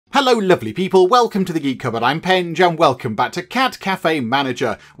Hello lovely people, welcome to the Geek Cupboard, I'm Penge and welcome back to Cat Cafe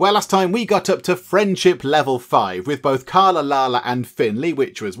Manager, where last time we got up to Friendship Level 5 with both Carla, Lala and Finley,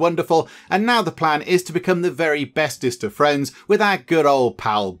 which was wonderful, and now the plan is to become the very bestest of friends with our good old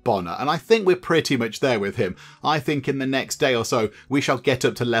pal Bonner, and I think we're pretty much there with him. I think in the next day or so we shall get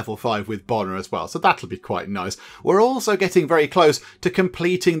up to Level 5 with Bonner as well, so that'll be quite nice. We're also getting very close to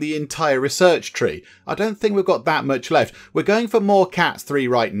completing the entire research tree. I don't think we've got that much left. We're going for more Cats 3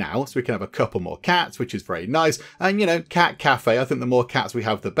 right now, so we can have a couple more cats, which is very nice. And, you know, Cat Cafe, I think the more cats we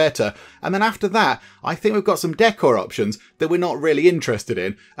have, the better. And then after that, I think we've got some decor options that we're not really interested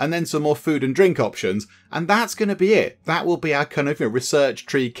in, and then some more food and drink options. And that's going to be it. That will be our kind of, research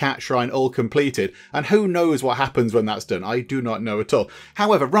tree, cat shrine all completed. And who knows what happens when that's done? I do not know at all.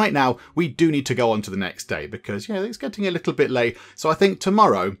 However, right now, we do need to go on to the next day because, it's getting a little bit late. So I think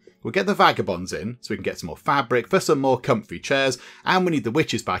tomorrow we'll get the vagabonds in so we can get some more fabric for some more comfy chairs, and we need the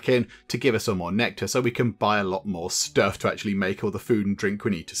witches back in to give us some more nectar so we can buy a lot more stuff to actually make all the food and drink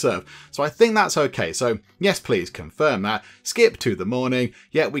we need to serve. So I think that's okay. So yes, please confirm that. Skip to the morning.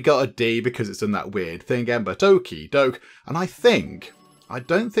 Yeah, we got a D because it's done that weird thing again, but okie doke. And I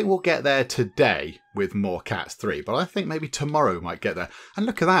don't think we'll get there today with more Cats 3, but I think maybe tomorrow we might get there. And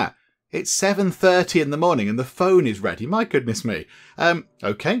look at that. It's 7:30 in the morning and the phone is ready. My goodness me.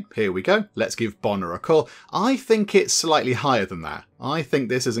 Okay, here we go. Let's give Bonner a call. I think it's slightly higher than that. I think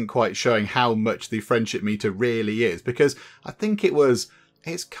this isn't quite showing how much the friendship meter really is, because I think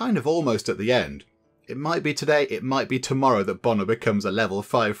it's kind of almost at the end. It might be today, it might be tomorrow that Bonner becomes a level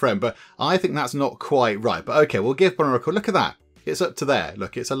 5 friend, but I think that's not quite right. But okay, we'll give Bonner a call. Look at that. It's up to there.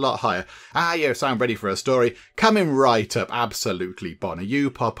 Look, it's a lot higher. Yes, I'm ready for a story. Coming right up. Absolutely, Bonner.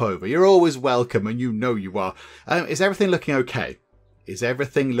 You pop over. You're always welcome, and you know you are. Is everything looking okay? Is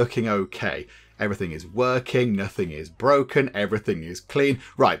everything looking okay? Everything is working. Nothing is broken. Everything is clean.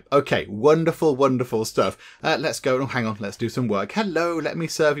 Right. Okay. Wonderful, wonderful stuff. Let's go. Oh, hang on. Let's do some work. Hello. Let me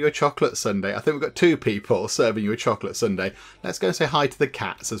serve you a chocolate sundae. I think we've got 2 people serving you a chocolate sundae. Let's go and say hi to the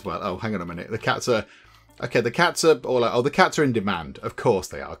cats as well. Oh, hang on a minute. The cats are... Okay, the cats are all like, the cats are in demand. Of course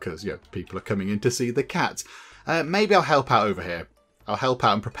they are, because, people are coming in to see the cats. Maybe I'll help out over here. I'll help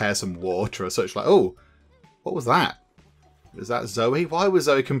out and prepare some water or such like. Oh, what was that? Was that Zoe? Why was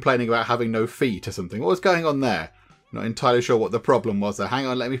Zoe complaining about having no feet or something? What was going on there? Not entirely sure what the problem was there. Hang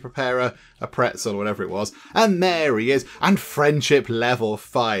on, let me prepare a pretzel or whatever it was. And there he is. And friendship level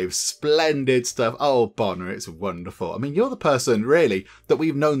 5. Splendid stuff. Oh, Bonner, it's wonderful. I mean, you're the person, really, that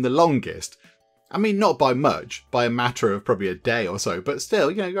we've known the longest. I mean, not by much, by a matter of probably a day or so, but still,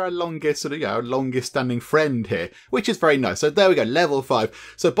 you're our longest our longest standing friend here, which is very nice. So there we go, level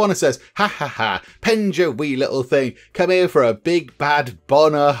 5. So Bonner says, ha ha ha, Penge, you wee little thing, come here for a big bad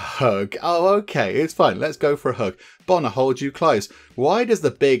Bonner hug. Oh, okay, it's fine, let's go for a hug. Bonner holds you close. Why does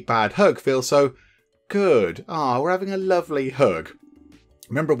the big bad hug feel so good? We're having a lovely hug.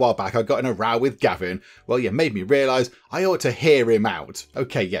 Remember a while back I got in a row with Gavin? Well, you made me realise I ought to hear him out.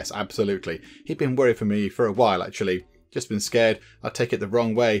 Okay, yes, absolutely. He'd been worried for me for a while, actually. Just been scared I'd take it the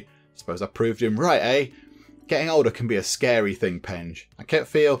wrong way. Suppose I proved him right, eh? Getting older can be a scary thing, Penge. I keep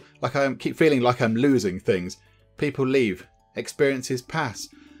feeling like I'm losing things. People leave. Experiences pass.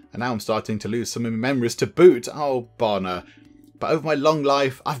 And now I'm starting to lose some of my memories to boot. Oh, Bonner. But over my long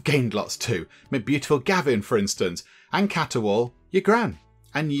life, I've gained lots too. Met beautiful Gavin, for instance. And Caterwall, your gran.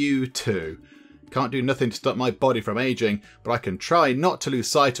 And you too. Can't do nothing to stop my body from aging, but I can try not to lose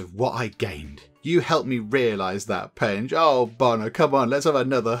sight of what I gained. You helped me realise that, Penge. Oh, Bonner, come on, let's have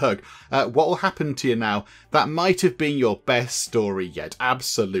another hug. What will happen to you now? That might have been your best story yet.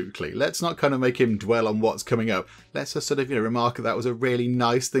 Absolutely. Let's not kind of make him dwell on what's coming up. Let's just sort of, remark that was a really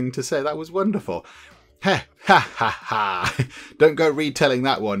nice thing to say. That was wonderful. Heh, ha, ha, ha. Don't go retelling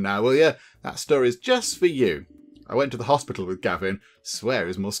that one now, will you? That story's just for you. I went to the hospital with Gavin. Swear he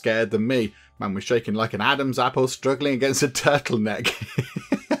was more scared than me. Man was shaking like an Adam's apple struggling against a turtleneck.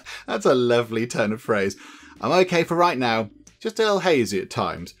 That's a lovely turn of phrase. I'm okay for right now. Just a little hazy at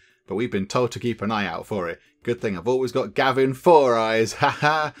times. But we've been told to keep an eye out for it. Good thing I've always got Gavin 4 eyes. Ha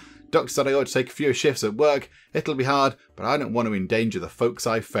ha. Doctor said I ought to take a few shifts at work. It'll be hard, but I don't want to endanger the folks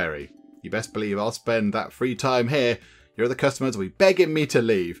I ferry. You best believe I'll spend that free time here. Your other customers will be begging me to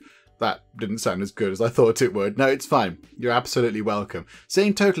leave. That didn't sound as good as I thought it would. No, it's fine. You're absolutely welcome.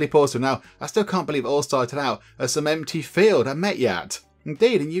 Seeing totally awesome now, I still can't believe it all started out as some empty field I met you at.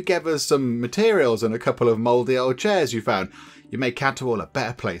 Indeed, and you gave us some materials and a couple of mouldy old chairs you found. You made Caterwall a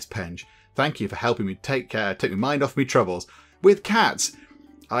better place, Penge. Thank you for helping me take my mind off me troubles. With cats,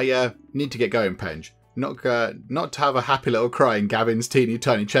 I need to get going, Penge. Not to have a happy little cry in Gavin's teeny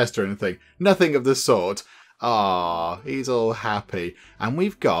tiny chest or anything. Nothing of the sort. Ah, he's all happy. And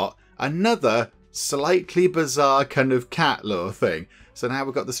we've got another slightly bizarre kind of cat lore thing. So now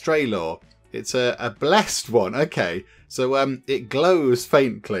we've got the stray lore. It's a blessed one. Okay, so it glows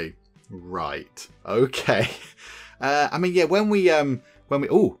faintly. Right. Okay. I mean, yeah, when we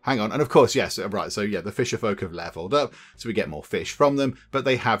oh, hang on, and of course, yes, right. So yeah, the fisher folk have leveled up, so we get more fish from them, but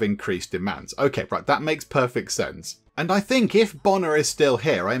they have increased demands. Okay, right, that makes perfect sense. And I think if Bonner is still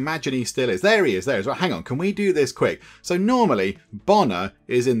here, I imagine he still is. There he is, there he is. Right, hang on, can we do this quick? So normally, Bonner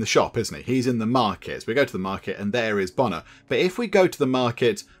is in the shop, isn't he? He's in the market. So we go to the market and there is Bonner. But if we go to the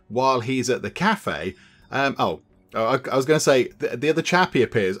market while he's at the cafe, I was going to say, the other chappie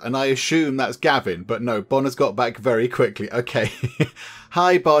appears, and I assume that's Gavin, but no, Bonner's got back very quickly. Okay.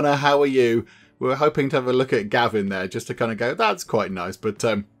 Hi, Bonner, how are you? We were hoping to have a look at Gavin there, just to kind of go, that's quite nice, but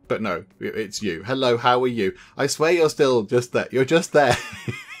no, it's you. Hello, how are you? I swear you're still just there. You're just there.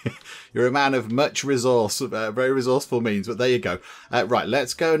 You're a man of much resource, very resourceful means, but there you go. Right,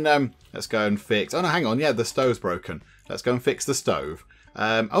 let's go and fix. Oh, no, hang on. Yeah, the stove's broken. Let's go and fix the stove.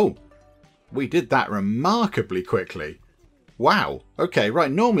 Oh, we did that remarkably quickly. Wow. Okay,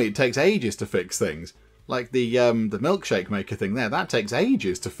 right. Normally it takes ages to fix things. Like the milkshake maker thing there. That takes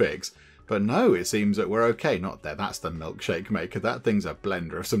ages to fix. But no, it seems that we're okay. Not there. That's the milkshake maker. That thing's a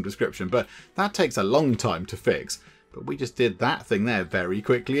blender of some description. But that takes a long time to fix. But we just did that thing there very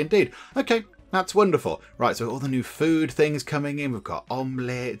quickly indeed. Okay, that's wonderful. Right, so all the new food things coming in. We've got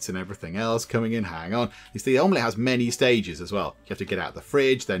omelettes and everything else coming in. Hang on. You see, the omelette has many stages as well. You have to get out the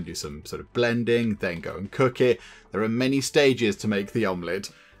fridge, then do some sort of blending, then go and cook it. There are many stages to make the omelette.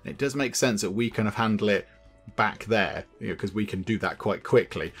 And it does make sense that we kind of handle it back there, because we can do that quite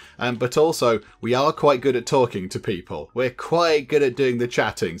quickly. But also, we are quite good at talking to people. We're quite good at doing the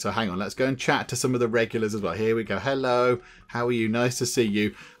chatting. So hang on, let's go and chat to some of the regulars as well. Here we go. Hello, how are you? Nice to see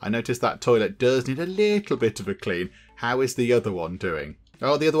you. I noticed that toilet does need a little bit of a clean. How is the other one doing?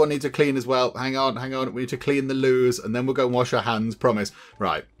 Oh, the other one needs a clean as well. Hang on. We need to clean the loos and then we'll go and wash our hands, promise.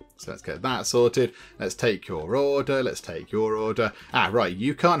 Right. So let's get that sorted. Let's take your order. Ah, right.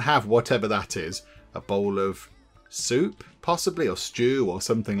 You can't have whatever that is. A bowl of soup, possibly, or stew, or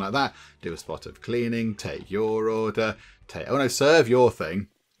something like that. Do a spot of cleaning. Take your order. Oh no, serve your thing.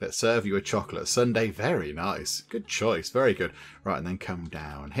 Let's serve you a chocolate sundae. Very nice. Good choice. Very good. Right, and then come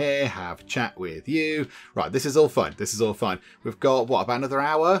down here. Have a chat with you. Right, this is all fine. We've got, what, about another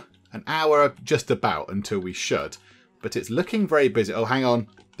hour? An hour just about until we shut. But it's looking very busy. Oh, hang on.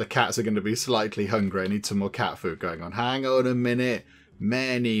 The cats are going to be slightly hungry. I need some more cat food going on. Hang on a minute.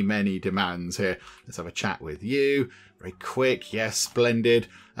 Many demands here. Let's have a chat with you. Very quick. Yes, splendid.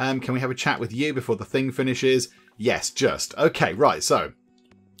 Can we have a chat with you before the thing finishes? Yes, just. Okay, right. So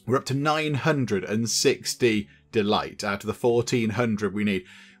we're up to 960 delight out of the 1400 we need.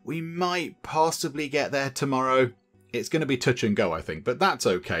 We might possibly get there tomorrow. It's going to be touch and go, I think, but that's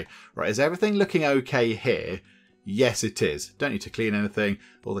okay. Right, is everything looking okay here? Yes, it is. Don't need to clean anything.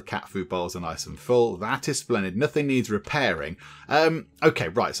 All the cat food bowls are nice and full. That is splendid. Nothing needs repairing. Okay,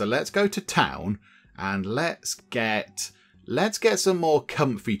 right. So let's go to town and let's get some more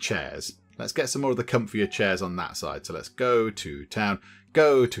comfy chairs. Let's get some more of the comfier chairs on that side. So let's go to town,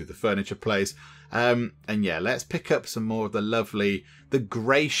 go to the furniture place. And yeah, let's pick up some more of the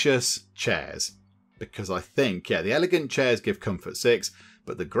gracious chairs. Because I think, yeah, the elegant chairs give comfort 6.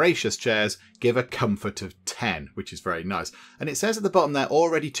 But the gracious chairs give a comfort of 10, which is very nice. And it says at the bottom there,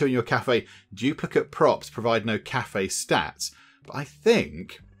 already 2 in your cafe, duplicate props provide no cafe stats. But I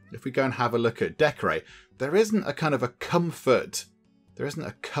think if we go and have a look at decorate, there isn't a kind of a comfort. There isn't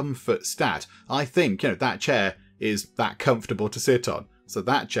a comfort stat. I think, that chair is that comfortable to sit on. So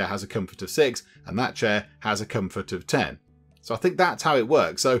that chair has a comfort of 6 and that chair has a comfort of 10. So I think that's how it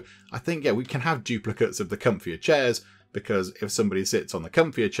works. So I think, yeah, we can have duplicates of the comfier chairs, because if somebody sits on the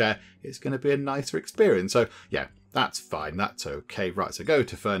comfier chair, it's going to be a nicer experience. So yeah, that's fine. That's okay. Right, so go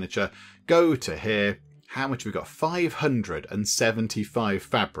to furniture, go to here. How much have we got? 575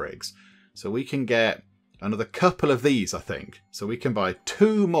 fabrics. So we can get another couple of these, I think. So we can buy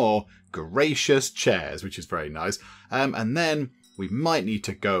 2 more gracious chairs, which is very nice. And then we might need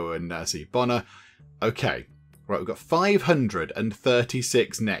to go and see Bonner. Okay, right, we've got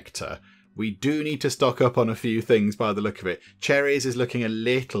 536 nectar. We do need to stock up on a few things by the look of it. Cherries is looking a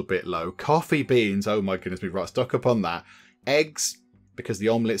little bit low. Coffee beans, oh my goodness me, right, stock up on that. Eggs, because the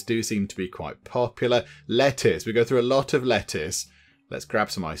omelettes do seem to be quite popular. Lettuce, we go through a lot of lettuce. Let's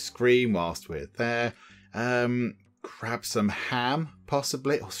grab some ice cream whilst we're there. Grab some ham,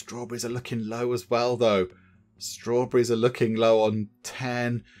 possibly. Oh, strawberries are looking low as well, though. Strawberries are looking low on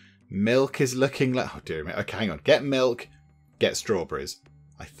 10. Milk is looking low. Oh, dear me. Okay, hang on. Get milk, get strawberries.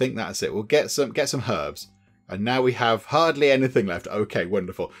 I think that's it. We'll get some herbs. And now we have hardly anything left. Okay,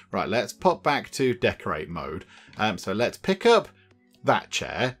 wonderful. Right, let's pop back to decorate mode. So let's pick up that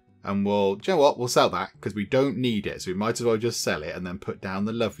chair. And we'll, do you know what? We'll sell that because we don't need it. So we might as well just sell it and then put down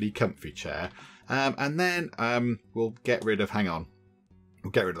the lovely comfy chair. And then we'll get rid of, hang on.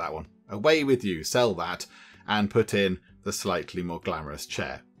 We'll get rid of that one. Away with you. Sell that and put in the slightly more glamorous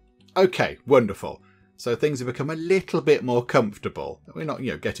chair. Okay, wonderful. So things have become a little bit more comfortable. We're not,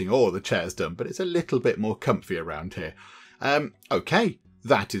 getting all the chairs done, but it's a little bit more comfy around here. Okay,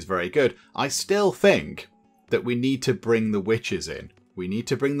 that is very good. I still think that we need to bring the witches in. We need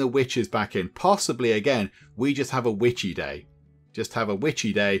to bring the witches back in. Possibly, again, we just have a witchy day. Just have a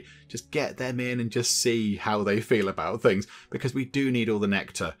witchy day. Just get them in and just see how they feel about things. Because we do need all the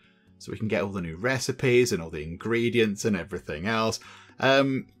nectar. So we can get all the new recipes and all the ingredients and everything else.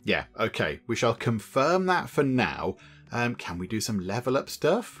 Yeah, okay. We shall confirm that for now. Can we do some level up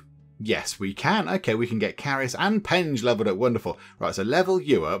stuff? Yes, we can. Okay, we can get Caris and Penge leveled up. Wonderful. Right, so level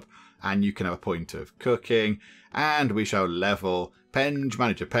you up. And you can have a point of cooking. And we shall level Penge,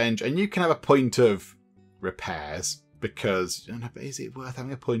 Manager Penge. And you can have a point of repairs. Because, is it worth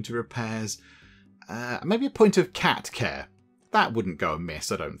having a point of repairs? Maybe a point of cat care. That wouldn't go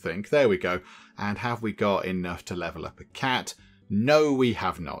amiss, I don't think. There we go. And have we got enough to level up a cat? No, we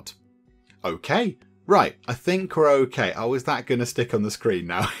have not. Okay. Right, I think we're okay. Oh, is that going to stick on the screen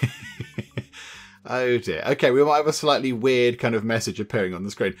now? Oh dear. Okay, we might have a slightly weird kind of message appearing on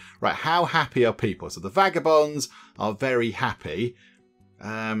the screen. Right, how happy are people? So the vagabonds are very happy.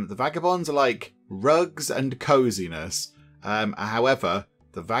 The vagabonds are like rugs and coziness. However,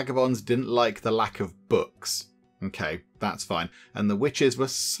 the vagabonds didn't like the lack of books. Okay, that's fine. And the witches were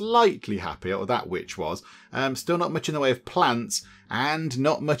slightly happier, or that witch was. Still not much in the way of plants, and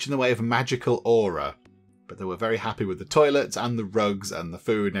not much in the way of magical aura. But they were very happy with the toilets, and the rugs, and the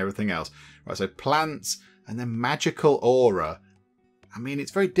food, and everything else. Right, so plants, and then magical aura. I mean,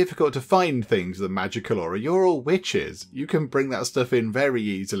 it's very difficult to find things with a magical aura. You're all witches. You can bring that stuff in very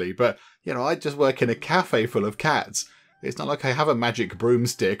easily. But, I just work in a cafe full of cats. It's not like I have a magic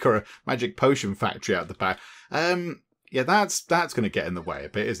broomstick or a magic potion factory out the back. Yeah, that's going to get in the way a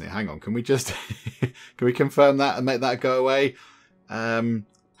bit, isn't it? Hang on, can we just can we confirm that and make that go away?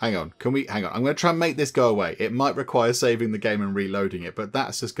 Hang on, hang on. I'm going to try and make this go away. It might require saving the game and reloading it, but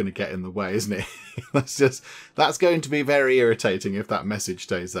that's just going to get in the way, isn't it? That's going to be very irritating if that message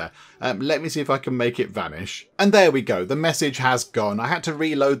stays there. Let me see if I can make it vanish. And there we go. The message has gone. I had to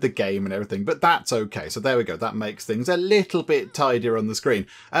reload the game and everything, but that's okay. So there we go. That makes things a little bit tidier on the screen.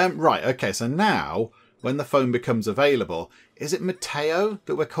 Right, okay, so now when the phone becomes available, is it Matteo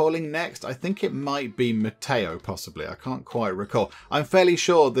that we're calling next? I think it might be Matteo, possibly. I can't quite recall. I'm fairly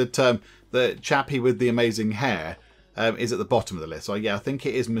sure that the chappie with the amazing hair is at the bottom of the list. So yeah, I think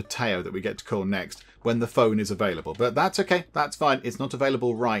it is Matteo that we get to call next when the phone is available. But that's okay. That's fine. It's not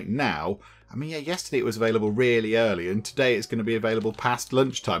available right now. I mean, yeah, yesterday it was available really early, and today it's going to be available past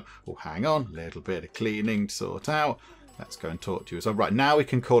lunchtime. Oh, hang on. A little bit of cleaning to sort out. Let's go and talk to you. So right, now we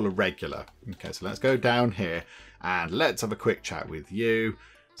can call a regular. Okay, so let's go down here and let's have a quick chat with you.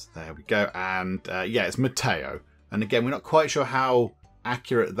 So there we go. And yeah, it's Matteo. And again, we're not quite sure how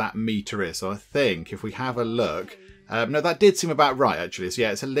accurate that meter is. So I think if we have a look, no, that did seem about right, actually. So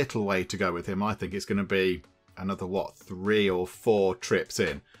yeah, it's a little way to go with him. I think it's going to be another, 3 or 4 trips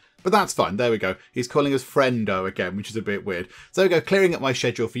in. But that's fine. There we go. He's calling us Friendo again, which is a bit weird. So there we go. Clearing up my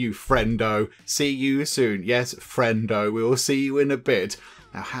schedule for you, Friendo. See you soon. Yes, Friendo. We will see you in a bit.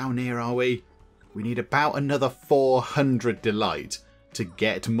 Now, how near are we? We need about another 400 delight to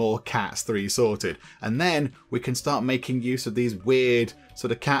get more Cats 3 sorted. And then we can start making use of these weird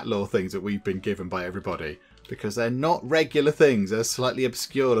sort of cat lore things that we've been given by everybody. Because they're not regular things. They're slightly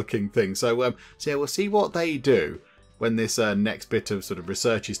obscure looking things. So yeah, we'll see what they do when this next bit of sort of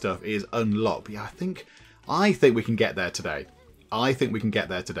researchy stuff is unlocked. But yeah, I think we can get there today. I think we can get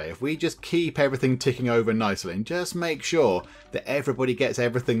there today. If we just keep everything ticking over nicely and just make sure that everybody gets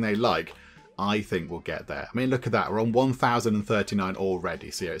everything they like, I think we'll get there. I mean, look at that. We're on 1,039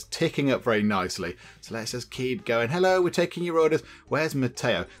 already. So yeah, it's ticking up very nicely. So let's just keep going. Hello, we're taking your orders. Where's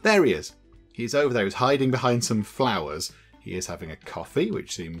Matteo? There he is. He's over there. He's hiding behind some flowers. He is having a coffee,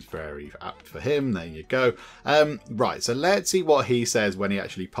 which seems very apt for him. There you go. Right, so let's see what he says when he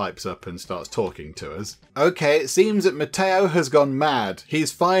actually pipes up and starts talking to us. Okay, it seems that Matteo has gone mad.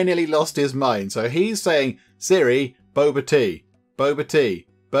 He's finally lost his mind. So he's saying, Siri, boba tea,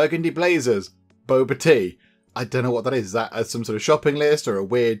 burgundy blazers, boba tea. I don't know what that is. Is that some sort of shopping list or a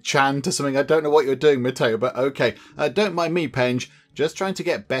weird chant or something? I don't know what you're doing, Matteo, but okay. Don't mind me, Penge. Just trying to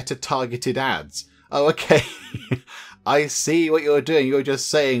get better targeted ads. Oh, okay. I see what you're doing. You're just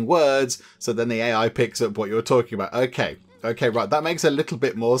saying words, so then the AI picks up what you're talking about. Okay, right. That makes a little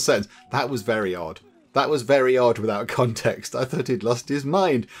bit more sense. That was very odd. That was very odd without context. I thought he'd lost his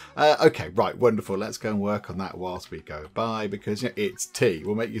mind. Okay, right, wonderful. Let's go and work on that whilst we go by, because it's tea.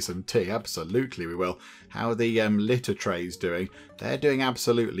 We'll make you some tea. Absolutely we will. How are the litter trays doing? They're doing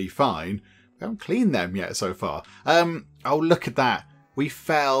absolutely fine. We haven't cleaned them yet so far. Oh, look at that. We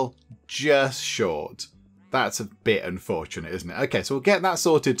fell just short. That's a bit unfortunate, isn't it? Okay, so we'll get that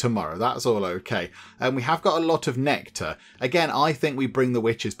sorted tomorrow. That's all okay. We have got a lot of nectar. Again, I think we bring the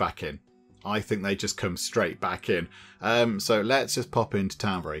witches back in. I think they just come straight back in. So let's just pop into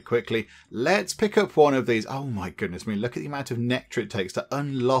town very quickly. Let's pick up one of these. Oh my goodness me, look at the amount of nectar it takes to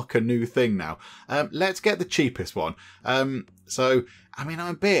unlock a new thing now. Let's get the cheapest one. So, I mean,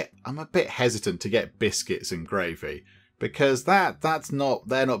 I'm a bit hesitant to get biscuits and gravy, because they're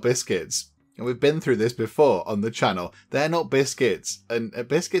not biscuits. And we've been through this before on the channel. They're not biscuits, and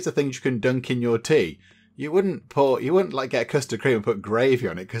biscuits are things you can dunk in your tea. You wouldn't like get a custard cream and put gravy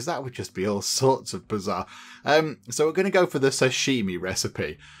on it, because that would just be all sorts of bizarre. So we're going to go for the sashimi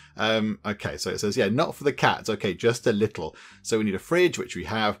recipe. Okay, so it says, yeah, not for the cats. Okay, just a little. So we need a fridge, which we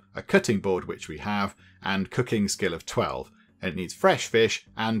have, a cutting board, which we have, and cooking skill of 12. And it needs fresh fish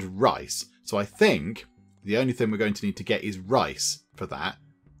and rice. So I think the only thing we're going to need to get is rice for that.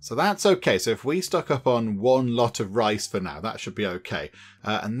 So that's okay. So if we stock up on one lot of rice for now, that should be okay.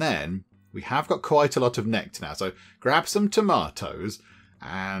 And then we have got quite a lot of nectar now. So grab some tomatoes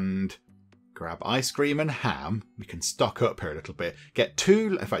and grab ice cream and ham. We can stock up here a little bit. Get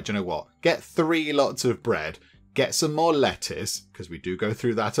in fact, you know what? Get 3 lots of bread. Get some more lettuce, because we do go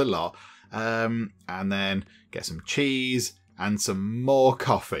through that a lot. And then get some cheese and some more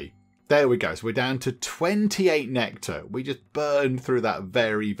coffee. There we go. So we're down to 28 nectar. We just burned through that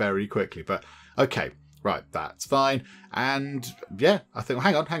very, very quickly. But okay. Right, that's fine. And yeah, I think,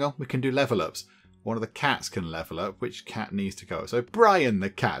 hang on, we can do level ups. One of the cats can level up. Which cat needs to go? So Brian the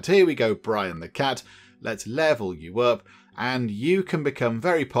cat. Here we go, Brian the cat. Let's level you up. And you can become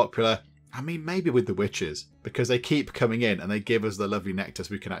very popular. I mean, maybe with the witches, because they keep coming in and they give us the lovely nectar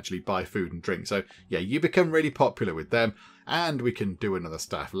so we can actually buy food and drink. So yeah, you become really popular with them. And we can do another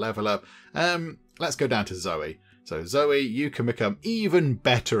staff level up. Let's go down to Zoe. So Zoe, you can become even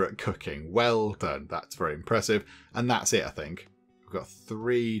better at cooking. Well done. That's very impressive. And that's it, I think. We've got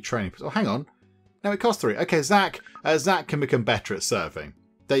 3 training. Oh, hang on. No, it costs 3. Okay, Zach can become better at serving.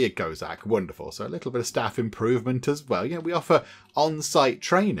 There you go, Zach. Wonderful. So a little bit of staff improvement as well. Yeah, we offer on-site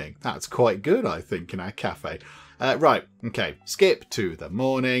training. That's quite good, I think, in our cafe. Right. Okay. Skip to the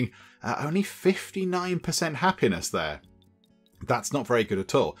morning. Only 59% happiness there. That's not very good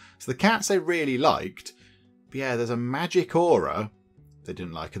at all. So the cats they really liked. But yeah, there's a magic aura they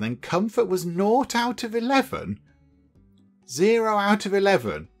didn't like. And then comfort was 0 out of 11. 0 out of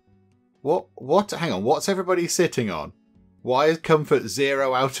 11. What? Hang on. What's everybody sitting on? Why is comfort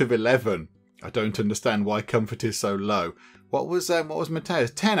 0 out of 11? I don't understand why comfort is so low. What was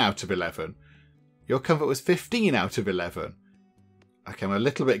Mateo's? 10 out of 11. Your comfort was 15 out of 11. Okay, I'm a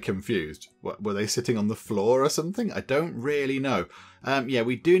little bit confused. What, were they sitting on the floor or something? I don't really know. Yeah,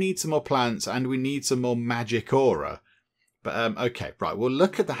 we do need some more plants and we need some more magic aura. But, okay, right, we'll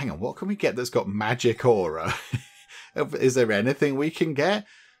look at the... Hang on, what can we get that's got magic aura? Is there anything we can get?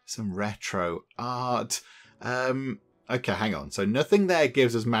 Some retro art. Okay, hang on. So nothing there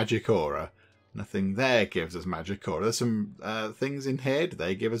gives us magic aura. Nothing there gives us magic aura. There's some things in here. Do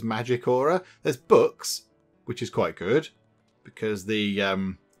they give us magic aura? There's books, which is quite good. Because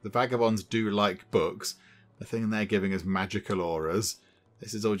the vagabonds do like books. The thing they're giving us magical auras.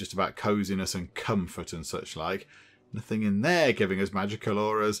 This is all just about coziness and comfort and such like. Nothing in there giving us magical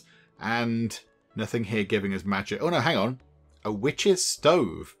auras. And nothing here giving us magic... Oh no, hang on. A witch's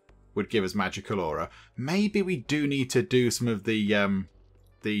stove would give us magical aura. Maybe we do need to do some of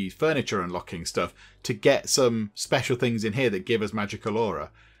the furniture unlocking stuff to get some special things in here that give us magical aura.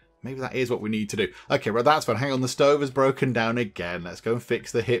 Maybe that is what we need to do. Okay, well, that's fine. Hang on, the stove has broken down again. Let's go and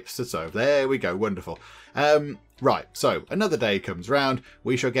fix the hipster stove. There we go. Wonderful. Right, so another day comes round.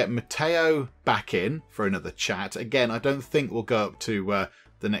 We shall get Mateo back in for another chat. Again, I don't think we'll go up to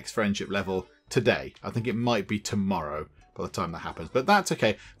the next friendship level today. I think it might be tomorrow by the time that happens. But that's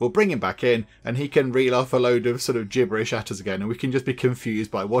okay. We'll bring him back in and he can reel off a load of sort of gibberish at us again and we can just be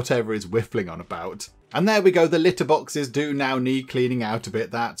confused by whatever he's whiffling on about. And there we go. The litter boxes do now need cleaning out a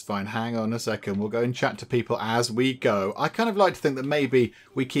bit. That's fine. Hang on a second. We'll go and chat to people as we go. I kind of like to think that maybe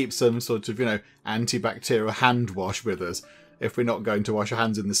we keep some sort of, you know, antibacterial hand wash with us. if we're not going to wash our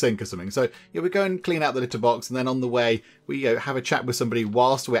hands in the sink or something. So yeah, we go and clean out the litter box, and then on the way we have a chat with somebody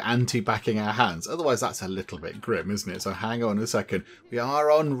whilst we're anti-backing our hands. Otherwise that's a little bit grim, isn't it? So hang on a second. We are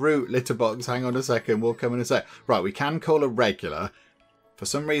en route, litter box. Hang on a second. We'll come in a sec. Right, we can call a regular. For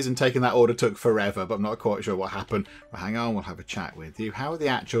some reason, taking that order took forever, but I'm not quite sure what happened. Well, hang on, we'll have a chat with you. How are the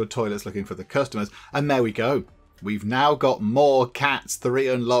actual toilets looking for the customers? And there we go. We've now got more cats, 3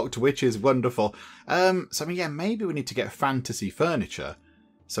 unlocked, which is wonderful. So, I mean, yeah, maybe we need to get fantasy furniture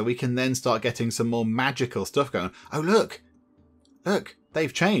so we can then start getting some more magical stuff going on. Oh, look. Look,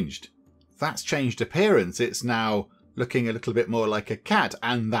 they've changed. That's changed appearance. It's now looking a little bit more like a cat,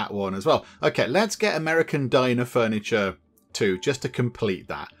 and that one as well. Okay, let's get American Diner Furniture 2 just to complete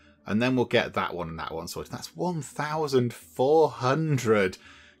that. And then we'll get that one and that one sorted. That's 1,400.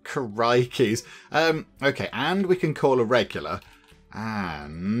 Crikeys. Okay, and we can call a regular.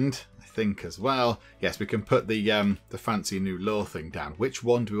 And I think as well, yes, we can put the fancy new law thing down. Which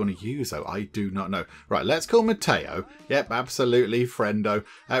one do we want to use, though? I do not know. Right, let's call Mateo. Yep, absolutely, friendo.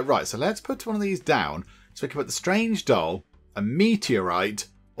 Right, so let's put one of these down. So we can put the strange doll, a meteorite,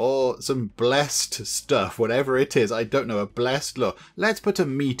 or some blessed stuff, whatever it is. I don't know, a blessed law. Let's put a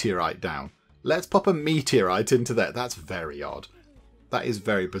meteorite down. Let's pop a meteorite into there. That's very odd. That is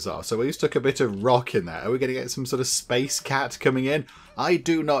very bizarre. So we stuck a bit of rock in there. Are we going to get some sort of space cat coming in? I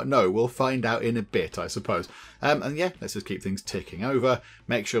do not know. We'll find out in a bit, I suppose. And yeah, let's just keep things ticking over.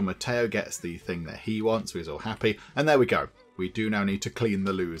 Make sure Mateo gets the thing that he wants, so he's all happy. And there we go. We do now need to clean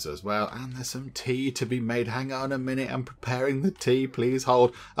the loos as well. And there's some tea to be made. Hang on a minute. I'm preparing the tea. Please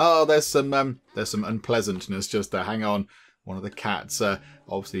hold. Oh, there's some unpleasantness just there. Hang on. One of the cats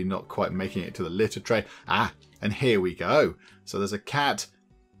obviously not quite making it to the litter tray. Ah, and here we go. So there's a cat.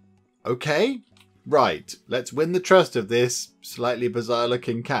 Okay. Right. Let's win the trust of this slightly bizarre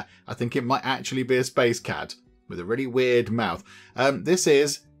looking cat. I think it might actually be a space cat with a really weird mouth. This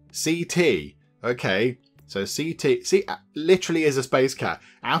is CT. Okay. So CT, literally is a space cat.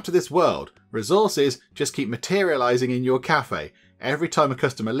 Out of this world. Resources just keep materializing in your cafe. Every time a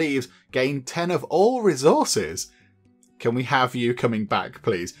customer leaves, gain 10 of all resources. Can we have you coming back,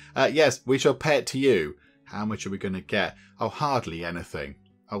 please? Yes, we shall pay it to you. How much are we going to get? Oh, hardly anything.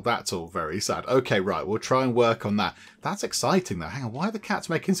 Oh, that's all very sad. Okay, right, we'll try and work on that. That's exciting, though. Hang on, why are the cats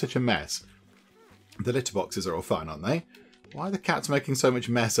making such a mess? The litter boxes are all fine, aren't they? Why are the cats making so much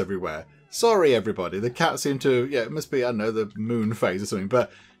mess everywhere? Sorry, everybody. The cats seem to... Yeah, it must be, I don't know, the moon phase or something.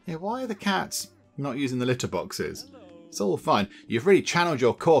 But, yeah, why are the cats not using the litter boxes? It's all fine. You've really channeled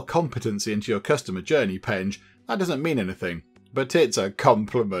your core competency into your customer journey, Penge. That doesn't mean anything, but it's a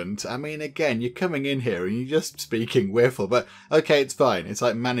compliment. I mean, again, you're coming in here and you're just speaking whiffle, but okay, it's fine. It's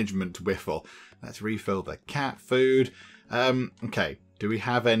like management whiffle. Let's refill the cat food. Okay, do we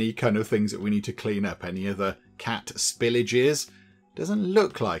have any kind of things that we need to clean up? Any other cat spillages? Doesn't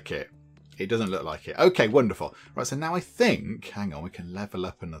look like it. It doesn't look like it. Okay, wonderful. Right, so now I think, hang on, we can level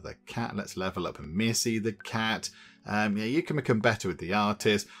up another cat. Let's level up Missy the cat. Yeah, you can become better with the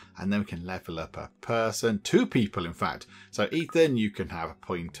artist, and then we can level up a person, 2 people in fact. So Ethan, you can have a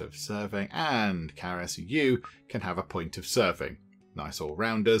point of serving, and Karis, you can have a point of serving. Nice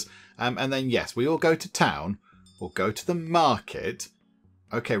all-rounders. And then yes, we all go to town, we'll go to the market.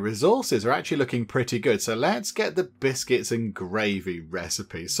 Okay, resources are actually looking pretty good, so let's get the biscuits and gravy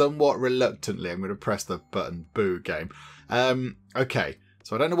recipe. Somewhat reluctantly, I'm going to press the button boo game. Okay,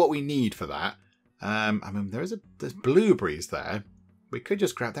 so I don't know what we need for that. I mean, there's blueberries there. We could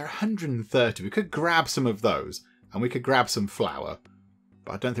just grab, they're 130. We could grab some of those, and we could grab some flour.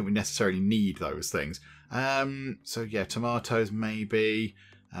 But I don't think we necessarily need those things. So yeah, tomatoes maybe.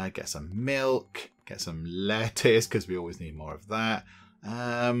 Get some milk. Get some lettuce, because we always need more of that.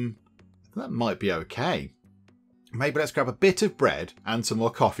 That might be okay. Maybe let's grab a bit of bread and some more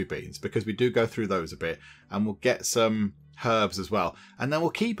coffee beans, because we do go through those a bit. And we'll get some herbs as well, and then we'll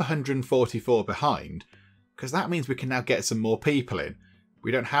keep 144 behind, because that means we can now get some more people in.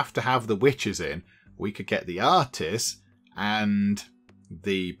 We don't have to have the witches in. We could get the artists and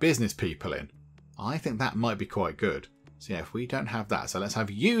the business people in. I think that might be quite good. So yeah, if we don't have that, so let's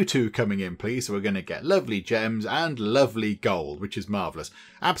have you 2 coming in, please. So we're going to get lovely gems and lovely gold, which is marvellous.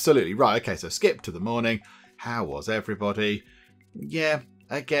 Absolutely right. Okay, so skip to the morning. How was everybody? Yeah.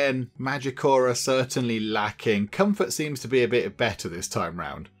 Again, Magicora certainly lacking. Comfort seems to be a bit better this time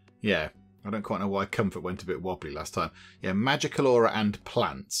round. Yeah, I don't quite know why Comfort went a bit wobbly last time. Yeah, Magical Aura and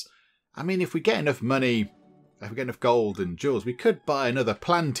plants. I mean, if we get enough money, if we get enough gold and jewels, we could buy another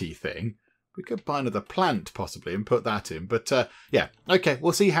planty thing. We could buy another plant, possibly, and put that in. But, yeah. Okay,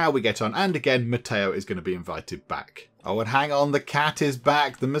 we'll see how we get on. And again, Matteo is going to be invited back. Oh, and hang on. The cat is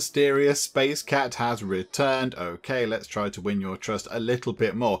back. The mysterious space cat has returned. Okay, let's try to win your trust a little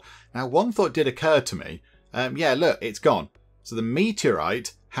bit more. Now, one thought did occur to me. Yeah, look, it's gone. So the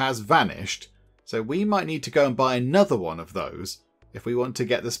meteorite has vanished. So we might need to go and buy another one of those if we want to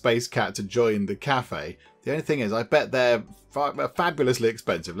get the space cat to join the cafe. The only thing is, I bet they're fabulously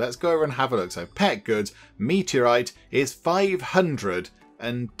expensive. Let's go over and have a look. So pet goods, meteorite is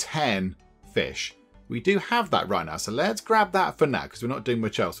 510 fish. We do have that right now. So let's grab that for now because we're not doing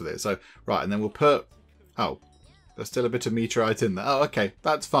much else with it. So, right, and then we'll put... Oh, there's still a bit of meteorite in there. Oh, okay,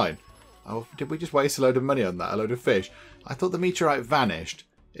 that's fine. Oh, did we just waste a load of money on that? A load of fish? I thought the meteorite vanished.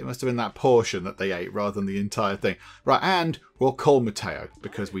 It must have been that portion that they ate rather than the entire thing. Right, and we'll call Matteo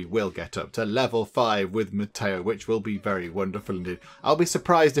because we will get up to level 5 with Matteo, which will be very wonderful indeed. I'll be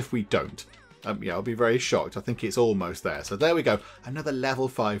surprised if we don't. Yeah, I'll be very shocked. I think it's almost there. So there we go. Another level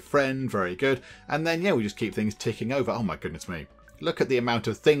 5 friend. Very good. And then, yeah, we just keep things ticking over. Oh, my goodness me. Look at the amount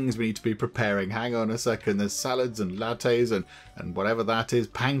of things we need to be preparing. Hang on a second. There's salads and lattes and whatever that is.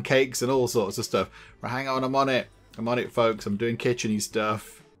 Pancakes and all sorts of stuff. Right, hang on. I'm on it. I'm on it, folks. I'm doing kitchen-y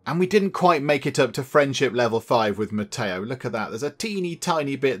stuff. And we didn't quite make it up to friendship level 5 with Matteo. Look at that. There's a teeny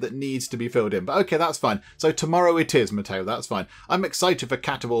tiny bit that needs to be filled in. But okay, that's fine. So tomorrow it is, Matteo. That's fine. I'm excited for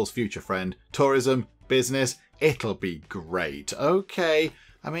Cataball's future, friend. Tourism, business, it'll be great. Okay.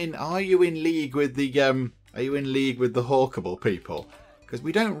 I mean, are you in league with the Hawkable people? Because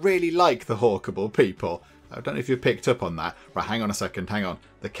we don't really like the Hawkable people. I don't know if you picked up on that. Right, hang on a second. Hang on.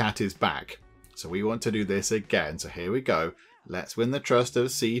 The cat is back. So we want to do this again. So here we go. Let's win the trust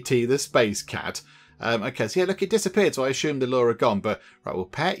of CT the space cat. Okay, so yeah, look, it disappeared, so I assumed the lure had gone. But, right, we'll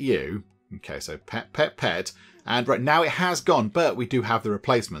pet you. Okay, so pet. And, right, now it has gone, but we do have the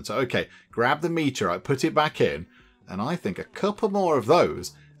replacement. So, okay, grab the meteorite, put it back in. And I think a couple more of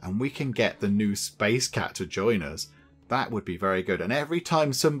those, and we can get the new space cat to join us. That would be very good. And every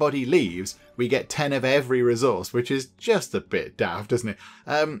time somebody leaves, we get 10 of every resource, which is just a bit daft, isn't it?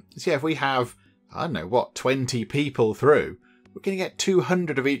 So, yeah, if we have, I don't know, what, 20 people through... We're going to get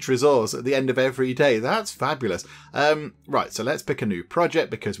 200 of each resource at the end of every day. That's fabulous. Right, so let's pick a new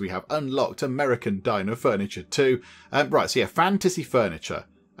project because we have unlocked American Diner Furniture too. Right, so yeah, fantasy furniture.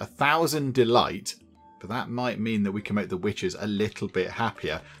 1,000 delight. But that might mean that we can make the witches a little bit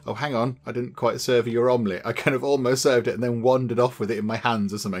happier. Oh, hang on. I didn't quite serve your omelette. I kind of almost served it and then wandered off with it in my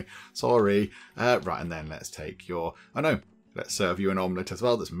hands or something. Sorry. Right, and then let's take your... Oh, no. Let's serve you an omelette as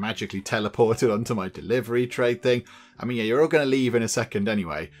well that's magically teleported onto my delivery tray thing. I mean, yeah, you're all going to leave in a second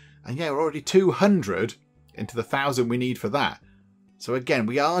anyway. And yeah, we're already 200 into the 1,000 we need for that. So again,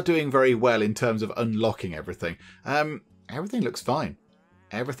 we are doing very well in terms of unlocking everything. Everything looks fine.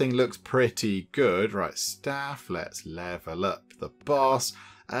 Everything looks pretty good. Right, staff, let's level up the boss.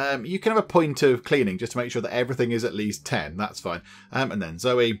 You can have a point of cleaning just to make sure that everything is at least 10. That's fine. And then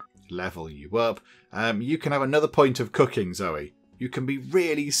Zoe... level you up. You can have another point of cooking, Zoe. You can be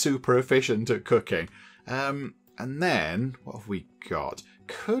really super efficient at cooking. And then, what have we got?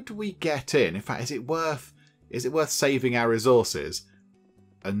 Could we get in? In fact, is it worth saving our resources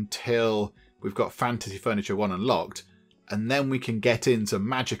until we've got Fantasy Furniture 1 unlocked, and then we can get into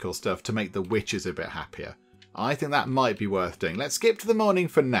magical stuff to make the witches a bit happier? I think that might be worth doing. Let's skip to the morning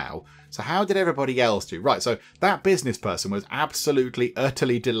for now. So how did everybody else do? Right, so that business person was absolutely,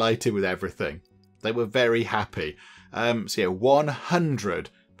 utterly delighted with everything. They were very happy. So yeah,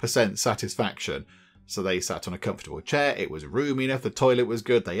 100% satisfaction. So they sat on a comfortable chair. It was roomy enough. The toilet was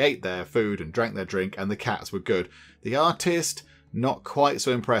good. They ate their food and drank their drink, and the cats were good. The artist, not quite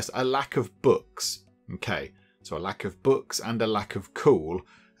so impressed. A lack of books. Okay, so a lack of books and a lack of cool.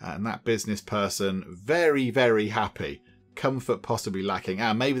 And that business person, very, very happy. Comfort possibly lacking.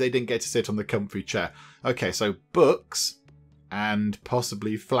 Maybe they didn't get to sit on the comfy chair. Okay, so books and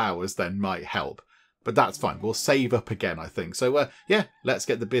possibly flowers then might help. But that's fine. We'll save up again, I think. So, yeah, let's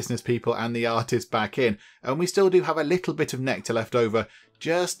get the business people and the artist back in. And we still do have a little bit of nectar left over,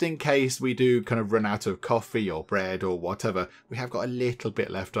 just in case we do kind of run out of coffee or bread or whatever. We have got a little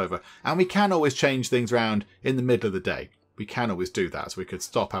bit left over. And we can always change things around in the middle of the day. We can always do that. So we could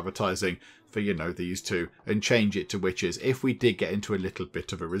stop advertising for, you know, these two and change it to witches if we did get into a little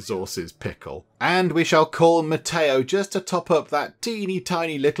bit of a resources pickle. And we shall call Matteo just to top up that teeny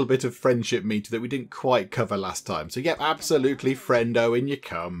tiny little bit of friendship meter that we didn't quite cover last time. So yep, absolutely friendo, in you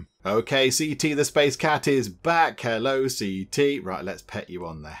come. Okay, CT the space cat is back. Hello, CT. Right, let's pet you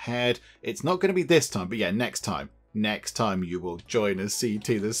on the head. It's not going to be this time, but yeah, next time. Next time you will join us,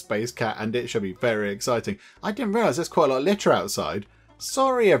 CT the space cat, and it shall be very exciting. I didn't realise there's quite a lot of litter outside.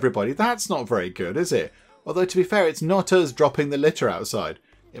 Sorry, everybody, that's not very good, is it? Although, to be fair, it's not us dropping the litter outside.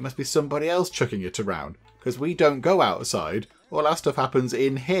 It must be somebody else chucking it around, because we don't go outside. All our stuff happens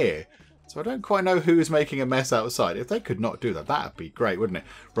in here. So I don't quite know who's making a mess outside. If they could not do that, that'd be great, wouldn't it?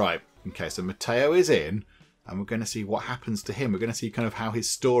 Right, okay, so Matteo is in, and we're going to see what happens to him. We're going to see kind of how his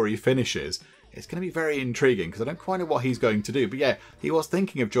story finishes. It's going to be very intriguing, because I don't quite know what he's going to do. But yeah, he was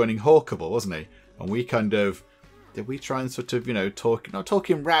thinking of joining Hawkable, wasn't he? And we kind of... Did we try and sort of, you know, not talk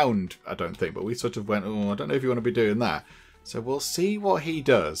him round, I don't think, but we sort of went, oh, I don't know if you want to be doing that. So we'll see what he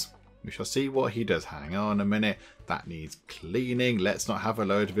does. We shall see what he does. Hang on a minute. That needs cleaning. Let's not have a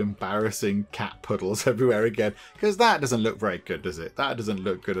load of embarrassing cat puddles everywhere again, because that doesn't look very good, does it? That doesn't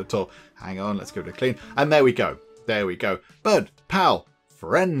look good at all. Hang on, let's give it a clean. And there we go. There we go. Bud, pal,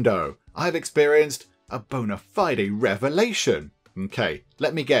 friendo, I've experienced a bona fide revelation. Okay,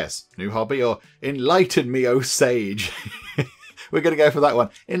 let me guess. New hobby or enlighten me, oh sage. We're going to go for that one.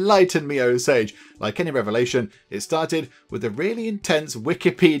 Enlighten me, oh sage. Like any revelation, it started with a really intense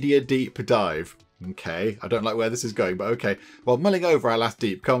Wikipedia deep dive. Okay, I don't like where this is going, but okay. While mulling over our last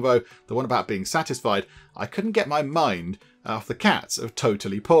deep convo, the one about being satisfied, I couldn't get my mind off the cats of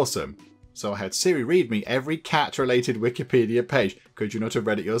Totally Pawsome. So I had Siri read me every cat-related Wikipedia page. Could you not have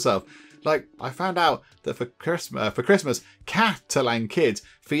read it yourself? Like, I found out that for Christmas, Catalan kids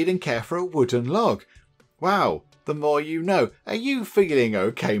feed and care for a wooden log. Wow, the more you know. Are you feeling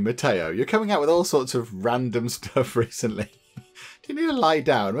okay, Matteo? You're coming out with all sorts of random stuff recently. Do you need to lie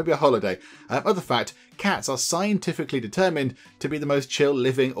down? Maybe a holiday. Other fact, cats are scientifically determined to be the most chill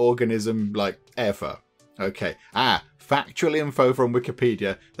living organism, like, ever. Okay. Factual info from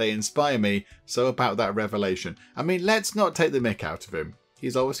Wikipedia. They inspire me. So about that revelation. I mean, let's not take the mick out of him.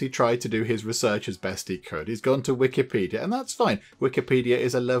 He's obviously tried to do his research as best he could. He's gone to Wikipedia, and that's fine. Wikipedia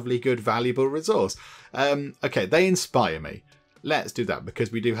is a lovely, good, valuable resource. Okay, they inspire me. Let's do that,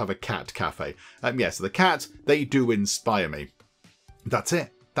 because we do have a cat cafe. Yes, the cats, they do inspire me. That's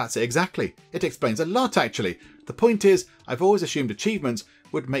it. That's it, exactly. It explains a lot, actually. The point is, I've always assumed achievements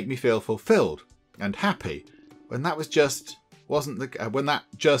would make me feel fulfilled and happy, when that wasn't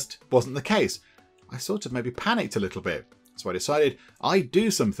the case. I sort of maybe panicked a little bit. So I decided I'd do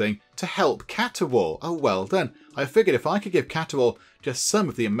something to help Caterwall. Oh, well done. I figured if I could give Caterwall just some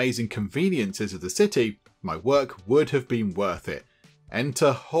of the amazing conveniences of the city, my work would have been worth it.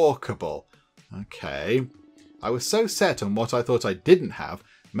 Enter Hawkable. Okay. I was so set on what I thought I didn't have,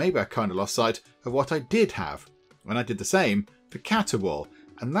 maybe I kind of lost sight of what I did have. And I did the same for Caterwall.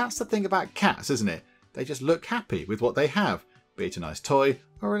 And that's the thing about cats, isn't it? They just look happy with what they have, be it a nice toy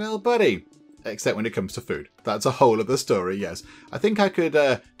or a little buddy. Except when it comes to food. That's a whole other story, yes. I think I could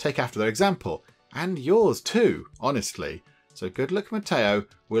take after their example. And yours too, honestly. So good luck, Matteo.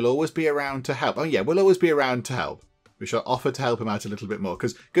 We'll always be around to help. Oh yeah, we'll always be around to help. We shall offer to help him out a little bit more.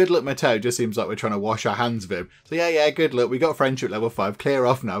 Because good luck, Matteo just seems like we're trying to wash our hands of him. So yeah, good luck. We got friendship level 5. Clear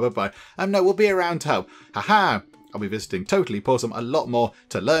off now. Bye-bye. No, we'll be around to help. Haha. I'll be visiting Totally Pawsome a lot more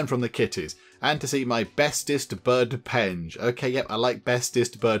to learn from the kitties. And to see my bestest bud Penge. Okay, yep, I like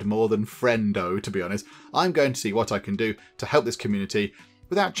bestest bud more than friendo, to be honest. I'm going to see what I can do to help this community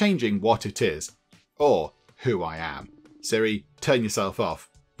without changing what it is. Or who I am. Siri, turn yourself off.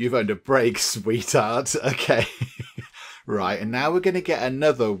 You've earned a break, sweetheart. Okay. Right, and now we're going to get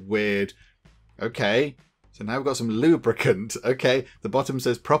another weird... Okay, so now we've got some lubricant. Okay, the bottom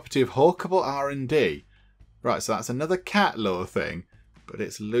says property of Hawkable R&D. Right, so that's another cat law thing. But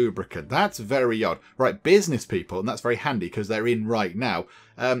it's lubricant. That's very odd. Right, business people, and that's very handy because they're in right now.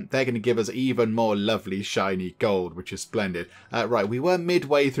 They're going to give us even more lovely shiny gold, which is splendid. Right, we were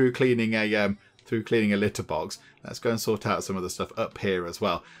midway through cleaning a litter box. Let's go and sort out some of the stuff up here as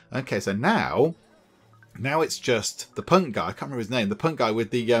well. Okay, so now it's just the punk guy. I can't remember his name. The punk guy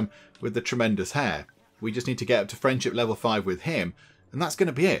with the tremendous hair. We just need to get up to friendship level 5 with him, and that's going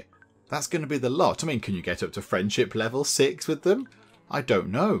to be it. That's going to be the lot. I mean, can you get up to friendship level 6 with them? I don't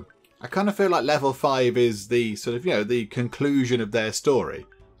know. I kind of feel like level 5 is the sort of, the conclusion of their story.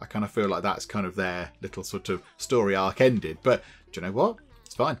 I kind of feel like that's kind of their little sort of story arc ended. But do you know what?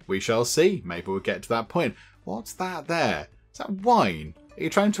 It's fine. We shall see. Maybe we'll get to that point. What's that there? Is that wine? Are you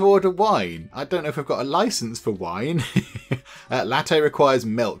trying to order wine? I don't know if I've got a license for wine. Latte requires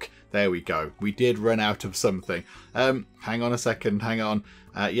milk. There we go. We did run out of something. Hang on a second. Hang on.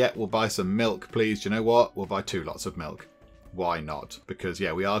 Yeah, we'll buy some milk, please. Do you know what? We'll buy 2 lots of milk. Why not? Because,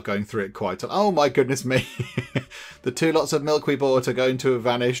 yeah, we are going through it quite a... Oh, my goodness me. The 2 lots of milk we bought are going to have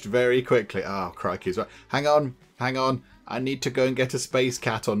vanished very quickly. Oh, crikey. Right. Hang on. Hang on. I need to go and get a space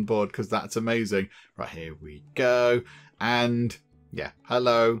cat on board because that's amazing. Right, here we go. And, yeah,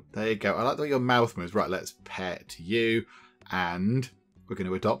 hello. There you go. I like the way your mouth moves. Right, let's pet you. And we're going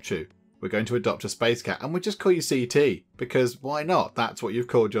to adopt you. We're going to adopt a space cat, and we'll just call you CT, because why not? That's what you've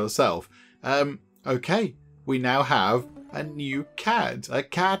called yourself. Okay, we now have a new cat. A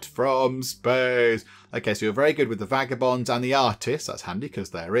cat from space. Okay, so you're very good with the vagabonds and the artists. That's handy because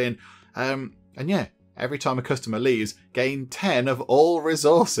they're in. And yeah, every time a customer leaves, gain 10 of all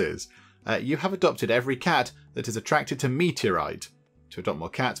resources. You have adopted every cat that is attracted to meteorite. To adopt more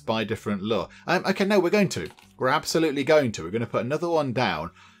cats, buy different lure. Okay, no, we're going to. We're absolutely going to. We're going to put another one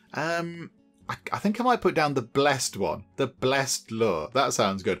down. I think I might put down the blessed one. The blessed lure. That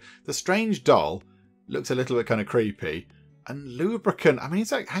sounds good. The strange doll looks a little bit kind of creepy. And lubricant, I mean,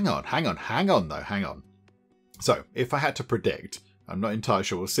 it's like, hang on. So, if I had to predict, I'm not entirely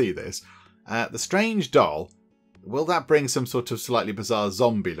sure we'll see this. The strange doll, will that bring some sort of slightly bizarre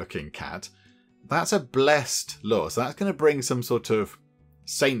zombie-looking cat? That's a blessed lure, so that's going to bring some sort of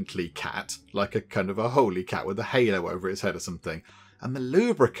saintly cat, like a kind of a holy cat with a halo over its head or something. And the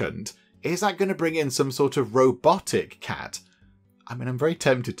lubricant, is that going to bring in some sort of robotic cat? I mean, I'm very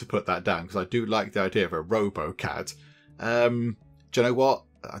tempted to put that down because I do like the idea of a robo-cat. Do you know what?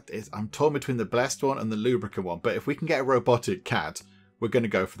 I'm torn between the blessed one and the lubricant one, but if we can get a robotic cat, we're going to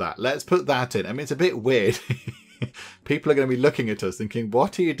go for that. Let's put that in. I mean, it's a bit weird. People are going to be looking at us thinking,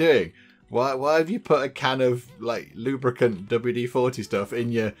 what are you doing? Why have you put a can of like lubricant WD-40 stuff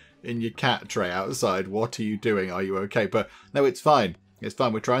in your cat tray outside? What are you doing? Are you okay? But no, it's fine. It's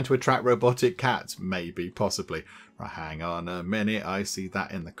fine. We're trying to attract robotic cats. Maybe, possibly. Right, hang on a minute. I see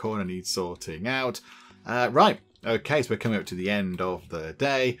that in the corner needs sorting out. Right. Okay, so we're coming up to the end of the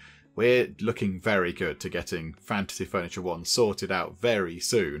day. We're looking very good to getting Fantasy Furniture 1 sorted out very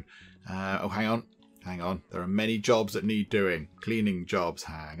soon. Oh, hang on. There are many jobs that need doing. Cleaning jobs.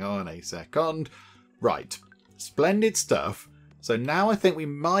 Hang on a second. Right. Splendid stuff. So now I think we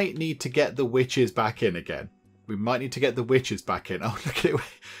might need to get the witches back in again. Oh, look at it.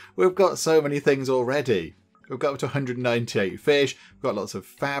 We've got so many things already. We've got up to 198 fish. We've got lots of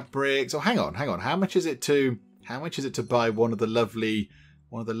fabrics. Oh, hang on. How much is it to buy one of the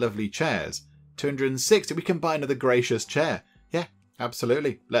lovely chairs? 260. We can buy another gracious chair. Yeah,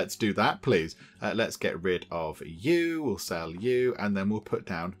 absolutely. Let's do that, please. Let's get rid of you. We'll sell you, and then we'll put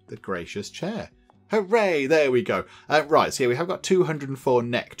down the gracious chair. Hooray! There we go. Right, so here we have got 204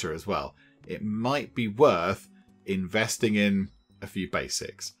 nectar as well. It might be worth investing in a few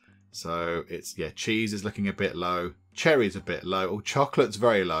basics. So it's, yeah, cheese is looking a bit low. Cherry's a bit low. Oh, chocolate's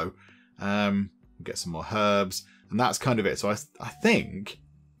very low. We'll get some more herbs. And that's kind of it. So I think,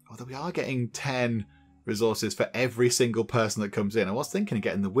 although we are getting 10 resources for every single person that comes in. I was thinking of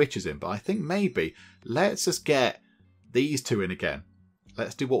getting the witches in, but I think maybe let's just get these two in again.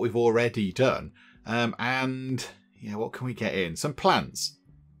 Let's do what we've already done. And, yeah, what can we get in? Some plants.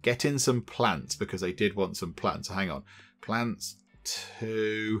 Get in some plants because they did want some plants. So hang on. Plants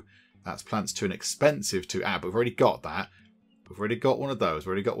to... That's plants to an expensive to. But we've already got that. We've already got one of those.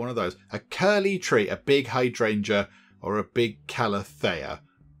 A curly tree, a big hydrangea, or a big calathea.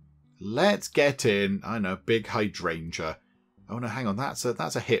 Let's get in, I know, big hydrangea. Oh no, hang on, that's a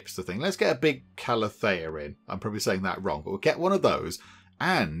hipster thing. Let's get a big calathea in. I'm probably saying that wrong, but we'll get one of those.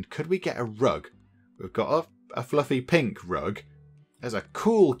 And could we get a rug? We've got a fluffy pink rug. There's a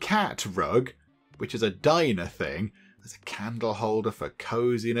cool cat rug, which is a diner thing. There's a candle holder for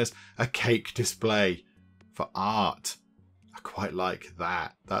coziness. A cake display for art. I quite like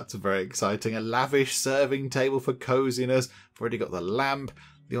that. That's very exciting. A lavish serving table for coziness. I've already got the lamp.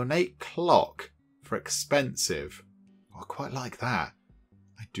 The ornate clock for expensive. Oh, I quite like that.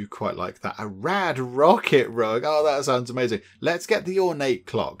 I do quite like that. A rad rocket rug. Oh, that sounds amazing. Let's get the ornate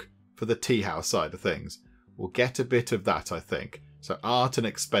clock for the tea house side of things. We'll get a bit of that, I think. So art and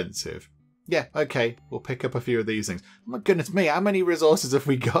expensive. Yeah, okay. We'll pick up a few of these things. Oh my goodness me, how many resources have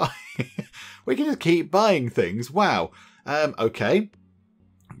we got? We can just keep buying things. Wow. Okay.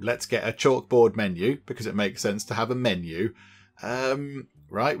 Let's get a chalkboard menu because it makes sense to have a menu.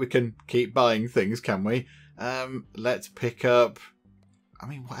 Right, we can keep buying things, can we? Let's pick up... I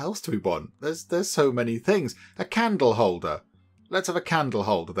mean, what else do we want? There's so many things. A candle holder. Let's have a candle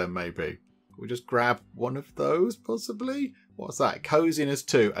holder then, maybe. We'll just grab one of those, possibly. What's that? Coziness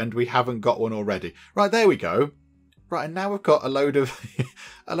 2, and we haven't got one already. Right, there we go. Right, and now we've got a load of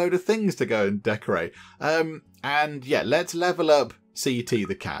things to go and decorate. And yeah, let's level up CT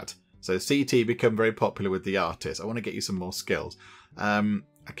the cat. So CT become very popular with the artist. I want to get you some more skills.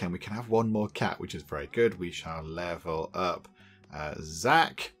 Okay, we can have one more cat, which is very good. We shall level up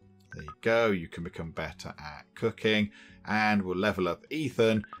Zach. There you go. You can become better at cooking. And we'll level up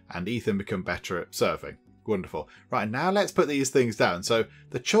Ethan. And Ethan become better at serving. Wonderful. Right, now let's put these things down. So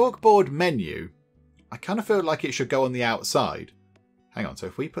the chalkboard menu, I kind of feel like it should go on the outside. hang on. So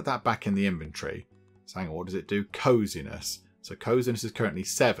if we put that back in the inventory, so hang on, what does it do? Coziness. So coziness is currently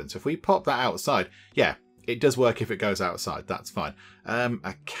 7. So if we pop that outside, yeah, it does work if it goes outside. That's fine.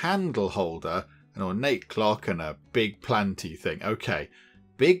 A candle holder, an ornate clock, and a big planty thing. Okay,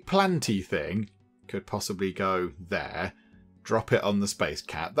 big planty thing could possibly go there. Drop it on the space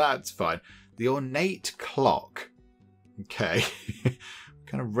cat. That's fine. The ornate clock. Okay.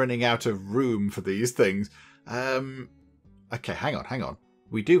 Kind of running out of room for these things. Okay, hang on.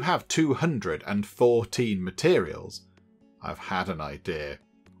 We do have 214 materials. I've had an idea.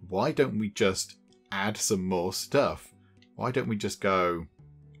 Why don't we just add some more stuff? Why don't we just go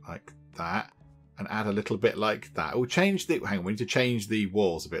like that and add a little bit like that? We'll change the... Hang on, we need to change the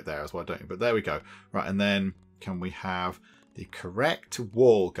walls a bit there as well, don't we? But there we go. Right, and then can we have the correct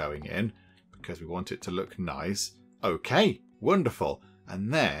wall going in? Because we want it to look nice. Okay, wonderful.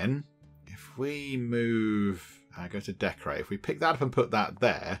 And then if we move... go to decorate. If we pick that up and put that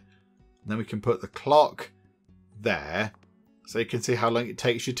there, then we can put the clock there. So you can see how long it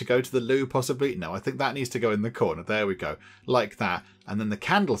takes you to go to the loo, possibly. No, I think that needs to go in the corner. There we go. Like that. And then the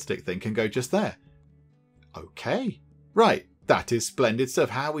candlestick thing can go just there. Okay. Right. That is splendid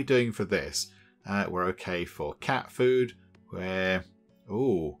stuff. How are we doing for this? We're okay for cat food. We're...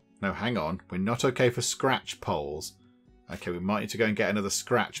 Ooh. No, hang on. We're not okay for scratch poles. Okay, we might need to go and get another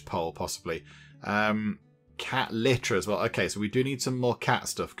scratch pole, possibly. Cat litter as well. Okay, so we do need some more cat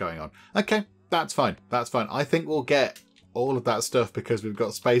stuff going on. Okay, that's fine. That's fine. I think we'll get all of that stuff because we've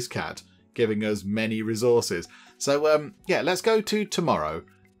got Space Cat giving us many resources. So, yeah, let's go to tomorrow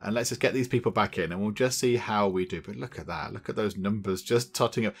and let's just get these people back in and we'll just see how we do. But look at that. Look at those numbers just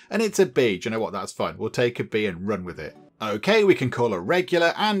totting up. And it's a B. Do you know what? That's fine. We'll take a B and run with it. Okay, we can call a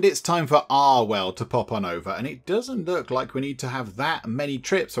regular and it's time for Arwell to pop on over. And it doesn't look like we need to have that many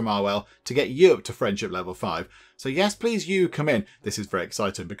trips from Arwell to get you up to friendship level 5. So yes, please, you come in. This is very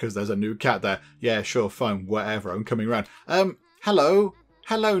exciting because there's a new cat there. Yeah, sure, fine, whatever. I'm coming around. Hello.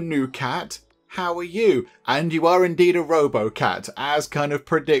 Hello, new cat. How are you? And you are indeed a robo-cat, as kind of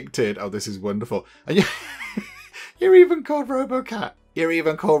predicted. Oh, this is wonderful. And you're even called Robocat. You're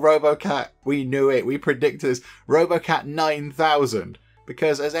even called Robocat. We knew it. We predicted this. Robocat 9000.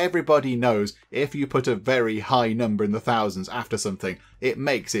 Because as everybody knows, if you put a very high number in the thousands after something, it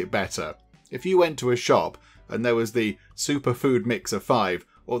makes it better. If you went to a shop and there was the Superfood Mixer 5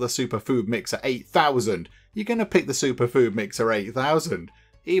 or the Superfood Mixer 8000, you're going to pick the Superfood Mixer 8000.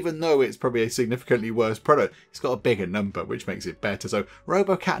 Even though it's probably a significantly worse product, it's got a bigger number, which makes it better. So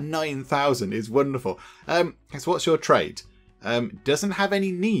Robocat 9000 is wonderful. So what's your trait? Doesn't have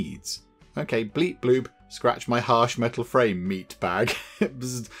any needs. Okay, bleep bloop, scratch my harsh metal frame, meat bag.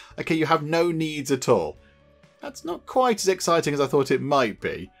 Okay, you have no needs at all. That's not quite as exciting as I thought it might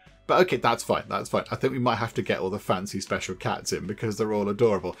be. But okay, that's fine, that's fine. I think we might have to get all the fancy special cats in because they're all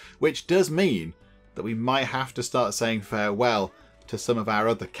adorable. Which does mean that we might have to start saying farewell to some of our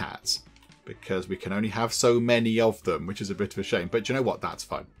other cats. Because we can only have so many of them, which is a bit of a shame. But you know what? That's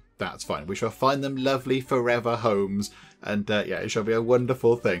fine. That's fine. We shall find them lovely forever homes. And yeah, it shall be a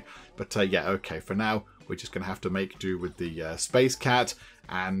wonderful thing. But yeah, okay, for now, we're just going to have to make do with the Space Cat.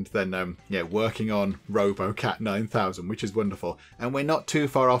 And then, yeah, working on Robocat 9000, which is wonderful. And we're not too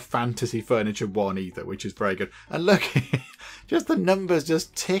far off Fantasy Furniture 1 either, which is very good. And look, just the numbers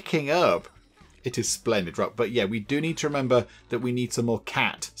just ticking up. It is splendid, right? But yeah, we do need to remember that we need some more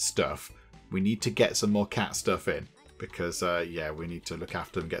cat stuff. We need to get some more cat stuff in. Because, yeah, we need to look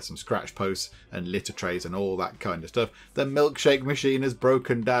after them, get some scratch posts and litter trays and all that kind of stuff. The milkshake machine has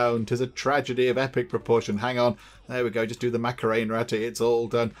broken down. 'Tis a tragedy of epic proportion. Hang on. There we go. Just do the Macarena at it. It's all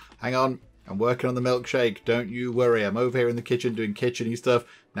done. Hang on. I'm working on the milkshake. Don't you worry. I'm over here in the kitchen doing kitchen-y stuff.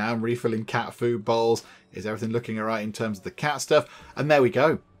 Now I'm refilling cat food bowls. Is everything looking all right in terms of the cat stuff? And there we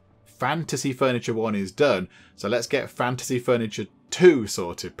go. Fantasy Furniture 1 is done. So let's get Fantasy Furniture 2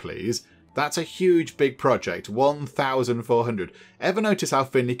 sorted, please. That's a huge, big project. 1,400. Ever notice how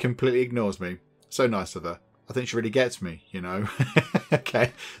Finley completely ignores me? So nice of her. I think she really gets me, you know.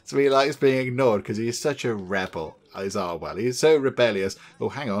 Okay. So he likes being ignored because he is such a rebel. Is Arwell. He is so rebellious. Oh,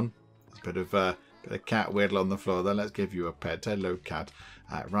 hang on. There's a bit of cat whittle on the floor there. Let's give you a pet. Hello, cat.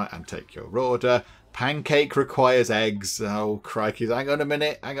 Right, and take your order. Pancake requires eggs. Oh, crikey. Hang on a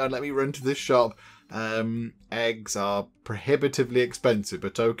minute. Hang on. Let me run to the shop. Eggs are prohibitively expensive,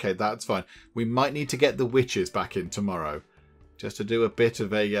 but okay, that's fine. We might need to get the witches back in tomorrow just to do a bit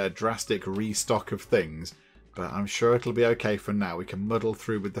of a drastic restock of things, but I'm sure it'll be okay for now. We can muddle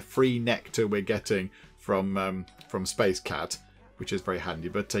through with the free nectar we're getting from Space Cat. which is very handy.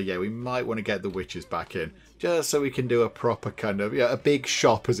 But yeah, we might want to get the witches back in, just so we can do a proper kind of, yeah, a big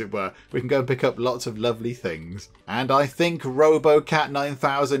shop, as it were. We can go and pick up lots of lovely things. And I think RoboCat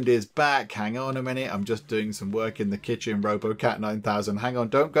 9000 is back. Hang on a minute. I'm just doing some work in the kitchen. RoboCat 9000. Hang on.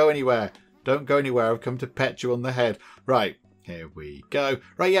 Don't go anywhere. Don't go anywhere. I've come to pet you on the head. Right. Here we go.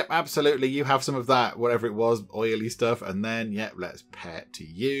 Right, yep, absolutely. You have some of that, whatever it was, oily stuff. And then, yep, let's pet to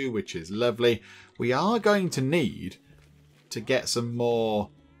you, which is lovely. We are going to need to get some more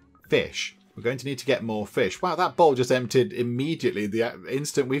fish. We're going to need to get more fish. Wow, that bowl just emptied immediately the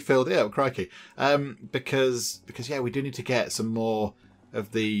instant we filled it up. Crikey. Because yeah, we do need to get some more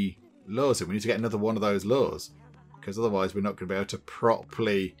of the lures in. We need to get another one of those lures, because otherwise we're not going to be able to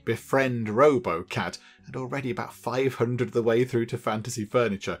properly befriend RoboCat. And already about 500 of the way through to Fantasy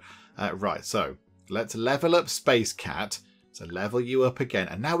Furniture. Right, so let's level up Space Cat. So level you up again.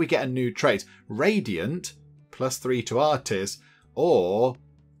 And now we get a new trait. Radiant, +3 to Artist, or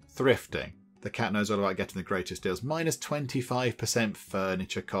Thrifting. The cat knows all about getting the greatest deals. -25%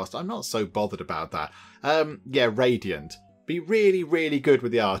 furniture cost. I'm not so bothered about that. Yeah, Radiant. Be really, really good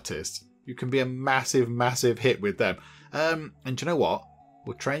with the Artists. You can be a massive, massive hit with them. And do you know what?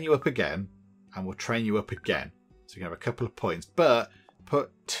 We'll train you up again, and we'll train you up again. So you can have a couple of points, but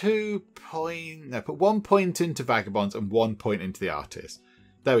put 1 point into Vagabonds and 1 point into the Artist.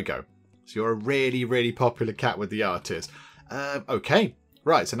 There we go. So you're a really, really popular cat with the Artist. Okay.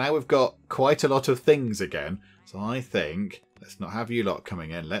 Right, so now we've got quite a lot of things again. So I think, let's not have you lot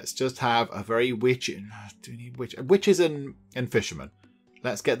coming in. Let's just have a very witches and fishermen.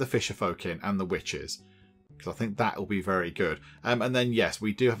 Let's get the fisher folk in and the witches, because I think that will be very good. And then, yes,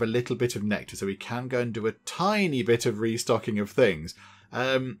 we do have a little bit of nectar, so we can go and do a tiny bit of restocking of things.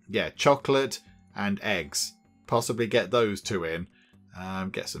 Yeah, chocolate and eggs. Possibly get those two in.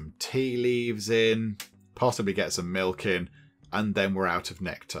 Get some tea leaves in. Possibly get some milk in. And then we're out of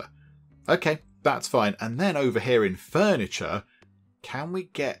nectar. Okay, that's fine. And then over here in furniture, can we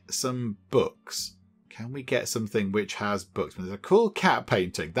get some books? Can we get something which has books? There's a cool cat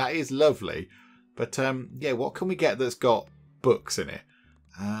painting. That is lovely. But yeah, what can we get that's got books in it?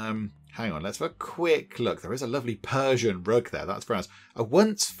 Hang on, let's have a quick look. There is a lovely Persian rug there. That's very nice. A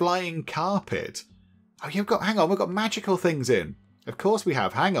once flying carpet. Oh, you've got, hang on, we've got magical things in. Of course we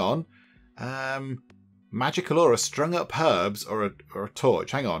have. Hang on. Magical aura, strung up herbs, or a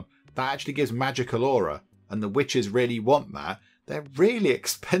torch. Hang on. That actually gives magical aura. And the witches really want that. They're really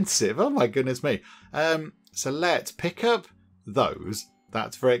expensive. Oh my goodness me. So let's pick up those.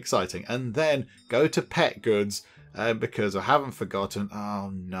 That's very exciting. And then go to pet goods, because I haven't forgotten. Oh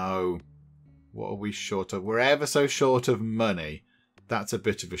no. What are we short of? We're ever so short of money. That's a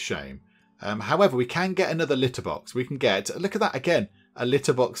bit of a shame. However, we can get another litter box. We can get, look at that again, a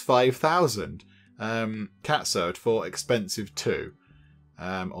litter box 5,000. Cat served for expensive 2.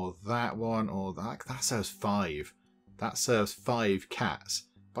 Or that one, or that serves 5. That serves 5 cats.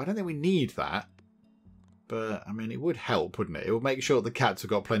 But I don't think we need that. But, I mean, it would help, wouldn't it? It would make sure the cats have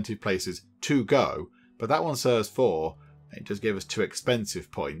got plenty of places to go. But that one serves 4. It does give us 2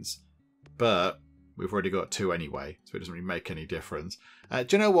 expensive points. But we've already got 2 anyway, so it doesn't really make any difference. Do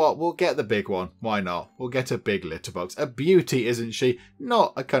you know what? We'll get the big one. Why not? We'll get a big litter box. A beauty, isn't she?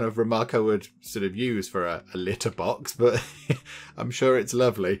 Not a kind of remark I would sort of use for a litter box, but I'm sure it's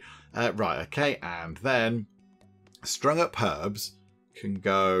lovely. Right, okay, and then strung up herbs can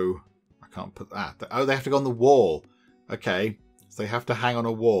go... I can't put that... Oh, they have to go on the wall. Okay, so they have to hang on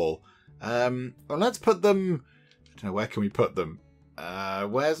a wall. Well, let's put them... I don't know, where can we put them?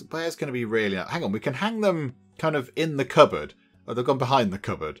 Where's going to be really... Hang on, we can hang them kind of in the cupboard. Oh, they've gone behind the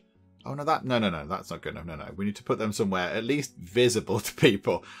cupboard. Oh, no, no, that's not good enough. No. We need to put them somewhere at least visible to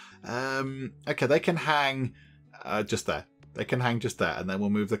people. Okay, they can hang just there. They can hang just there, and then we'll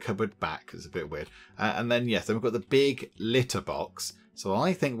move the cupboard back, because it's a bit weird. And then, yes, then we've got the big litter box. So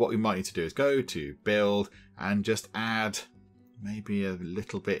I think what we might need to do is go to build and just add maybe a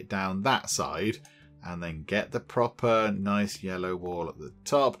little bit down that side, and then get the proper nice yellow wall at the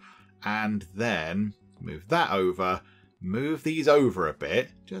top, and then move that over, move these over a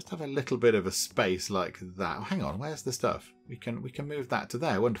bit, just have a little bit of a space like that. Oh, hang on, where's the stuff? We can move that to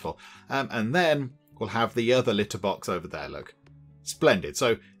there. Wonderful. And then we'll have the other litter box over there. Look, splendid.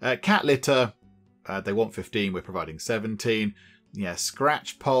 So cat litter, they want 15. We're providing 17. Yeah,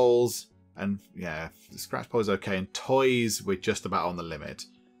 scratch poles, and yeah, scratch poles okay, and toys we're just about on the limit.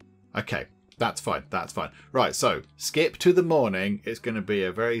 Okay. That's fine, that's fine. Right, so, skip to the morning. It's going to be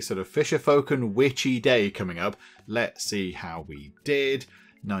a very sort of fisher folk and witchy day coming up. Let's see how we did.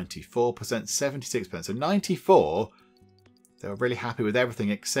 94%, 76%. So 94, they were really happy with everything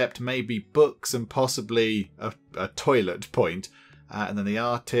except maybe books and possibly a toilet point. And then the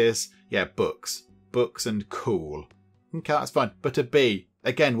artist, yeah, books. Books and cool. Okay, that's fine. But a B.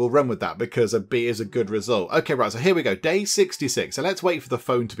 Again, we'll run with that because a B is a good result. Okay, right, so here we go. Day 66. So let's wait for the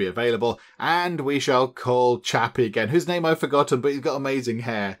phone to be available. And we shall call Chappie again, whose name I've forgotten, but he's got amazing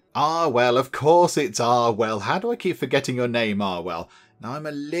hair. Arwell, of course it's Arwell. How do I keep forgetting your name, Arwell? Now, I'm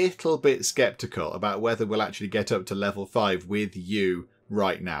a little bit sceptical about whether we'll actually get up to level 5 with you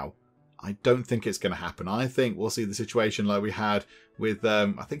right now. I don't think it's going to happen. I think we'll see the situation like we had with,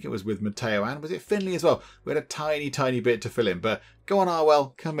 I think it was with Matteo and was it Finley as well? We had a tiny bit to fill in. But go on,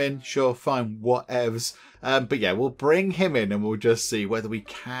 Arwell, come in. Sure, fine, whatevs. But yeah, we'll bring him in and we'll just see whether we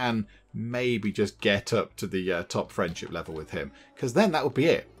can maybe just get up to the top friendship level with him. Because then that would be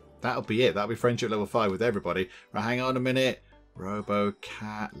it. That'll be it. That'll be friendship level 5 with everybody. Right, hang on a minute.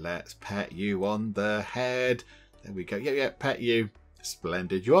 RoboCat, let's pet you on the head. There we go. Yeah, pet you.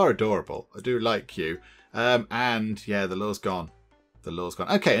 Splendid. You are adorable. I do like you. And yeah, the law's gone. The law's gone.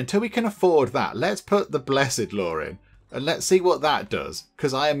 Okay, until we can afford that, let's put the blessed law in. And let's see what that does.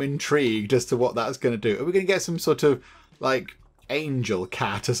 Because I am intrigued as to what that's going to do. Are we going to get some sort of, like, angel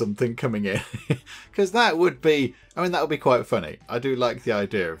cat or something coming in? Because that would be, I mean, that would be quite funny. I do like the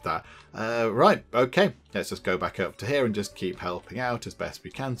idea of that. Right, okay. Let's just go back up to here and just keep helping out as best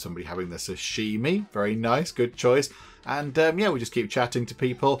we can. Somebody having the sashimi. Very nice. Good choice. And yeah, we just keep chatting to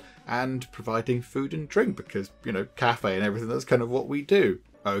people and providing food and drink because, you know, cafe and everything, that's kind of what we do.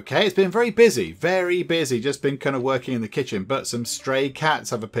 Okay, it's been very busy, just been kind of working in the kitchen, but some stray cats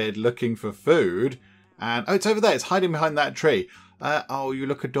have appeared looking for food. And, oh, it's over there, it's hiding behind that tree. Oh, you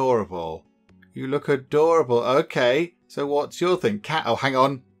look adorable. You look adorable. Okay, so what's your thing? Cat, oh, hang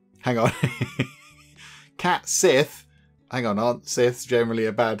on. Cat Sith. Hang on, aren't Siths generally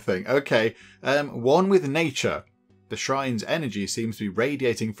a bad thing? Okay, one with nature. The shrine's energy seems to be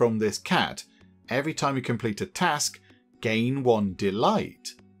radiating from this cat. Every time you complete a task, gain 1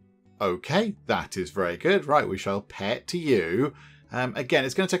 delight. Okay, that is very good. Right, we shall pet you. Again,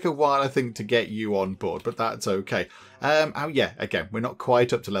 it's going to take a while, I think, to get you on board, but that's okay. Oh, yeah, again, we're not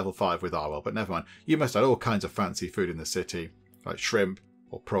quite up to level 5 with Arwell, but never mind. You must have all kinds of fancy food in the city, like shrimp,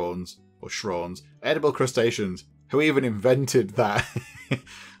 or prawns, or shrawns, edible crustaceans. Who even invented that?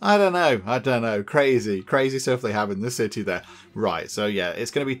 I don't know. Crazy stuff they have in the city there. Right, so yeah,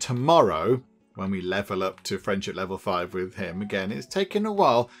 it's going to be tomorrow when we level up to friendship level 5 with him. Again, it's taken a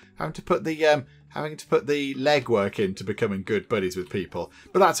while having to put the legwork into becoming good buddies with people.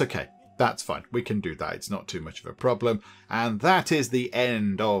 But that's okay. That's fine. We can do that. It's not too much of a problem. And that is the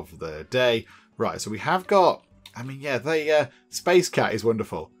end of the day. Right, so we have got, I mean, yeah, the Space Cat is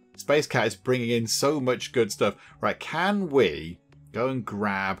wonderful. Space Cat is bringing in so much good stuff. Right, can we go and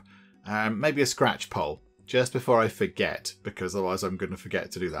grab maybe a scratch pole just before I forget? Because otherwise I'm going to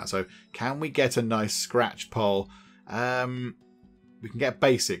forget to do that. So can we get a nice scratch pole? We can get a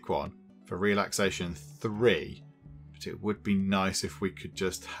basic one for relaxation 3. But it would be nice if we could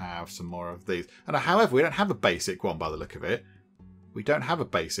just have some more of these. And however, we don't have a basic one by the look of it. We don't have a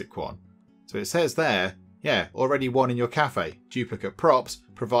basic one. So it says there, yeah, already one in your cafe. Duplicate props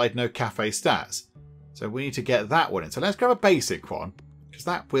provide no cafe stats. So we need to get that one in. So let's grab a basic one, because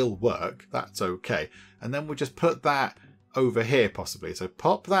that will work. That's okay. And then we'll just put that over here possibly. So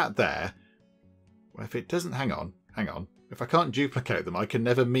pop that there. Well, if it doesn't, hang on. If I can't duplicate them, I can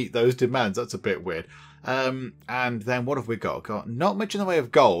never meet those demands. That's a bit weird. And then what have we got? Got not much in the way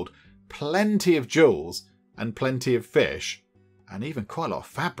of gold, plenty of jewels and plenty of fish, and even quite a lot of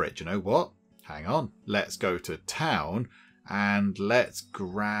fabric. You know what? Hang on. Let's go to town and let's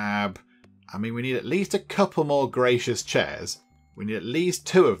grab, I mean, we need at least a couple more gracious chairs. We need at least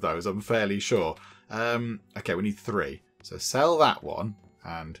 2 of those, I'm fairly sure. Okay, we need 3. So sell that one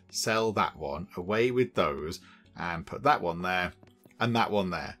and sell that one. Away with those and put that one there and that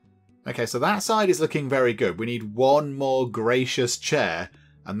one there. Okay, so that side is looking very good. We need 1 more gracious chair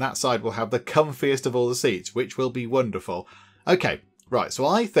and that side will have the comfiest of all the seats, which will be wonderful. Okay, right, so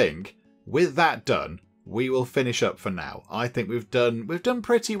I think with that done, we will finish up for now. I think we've done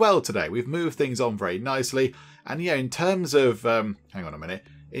pretty well today. We've moved things on very nicely. And yeah, in terms of, hang on a minute,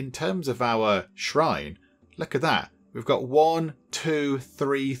 in terms of our shrine, look at that. We've got 1, 2,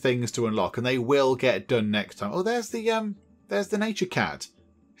 3 things to unlock, and they will get done next time. Oh, there's the nature cat.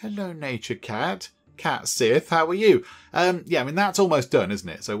 Hello, nature cat. Cat Sith, how are you? Yeah, I mean, that's almost done, isn't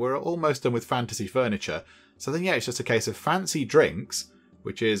it? So we're almost done with fantasy furniture. So then, yeah, it's just a case of fancy drinks,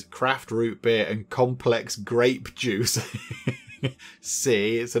 which is craft root beer and complex grape juice.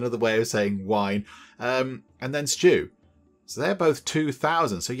 See, it's another way of saying wine. And then stew. So they're both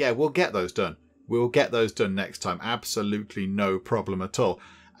 2,000. So yeah, we'll get those done. We'll get those done next time. Absolutely no problem at all.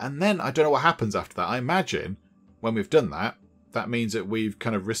 And then I don't know what happens after that. I imagine when we've done that, that means that we've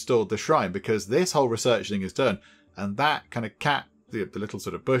kind of restored the shrine, because this whole research thing is done, and that kind of cat, the little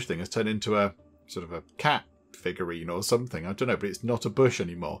sort of bush thing, has turned into a sort of a cat figurine or something. I don't know, but it's not a bush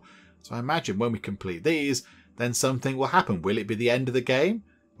anymore. So I imagine when we complete these, then something will happen. Will it be the end of the game?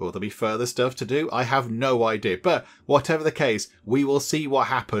 Will there be further stuff to do? I have no idea. But whatever the case, we will see what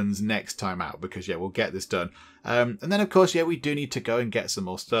happens next time out, because, yeah, we'll get this done. And then, of course, yeah, we do need to go and get some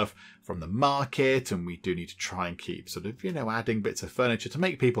more stuff from the market, and we do need to try and keep sort of, you know, adding bits of furniture to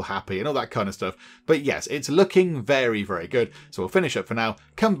make people happy and all that kind of stuff. But yes, it's looking very, very good. So we'll finish up for now,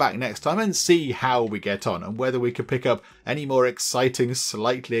 come back next time and see how we get on and whether we can pick up any more exciting,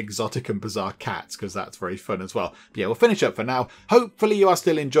 slightly exotic and bizarre cats, because that's very fun as well. But yeah, we'll finish up for now. Hopefully you are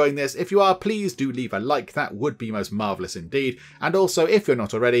still enjoying this. If you are, please do leave a like. That would be most marvellous indeed. And also, if you're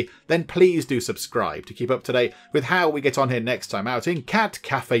not already, then please do subscribe to keep up to date with how we get on here next time out in Cat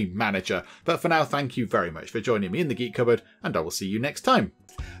Cafe Manager. But for now, thank you very much for joining me in the Geek Cupboard, and I will see you next time.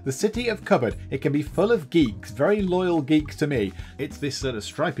 The city of Cupboard, it can be full of geeks, very loyal geeks to me. It's this sort of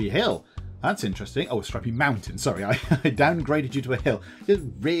stripy hill. That's interesting. Oh, stripy mountain. Sorry, I downgraded you to a hill. Just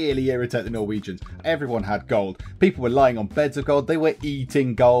really irritate the Norwegians. Everyone had gold. People were lying on beds of gold. They were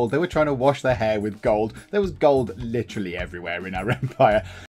eating gold. They were trying to wash their hair with gold. There was gold literally everywhere in our empire.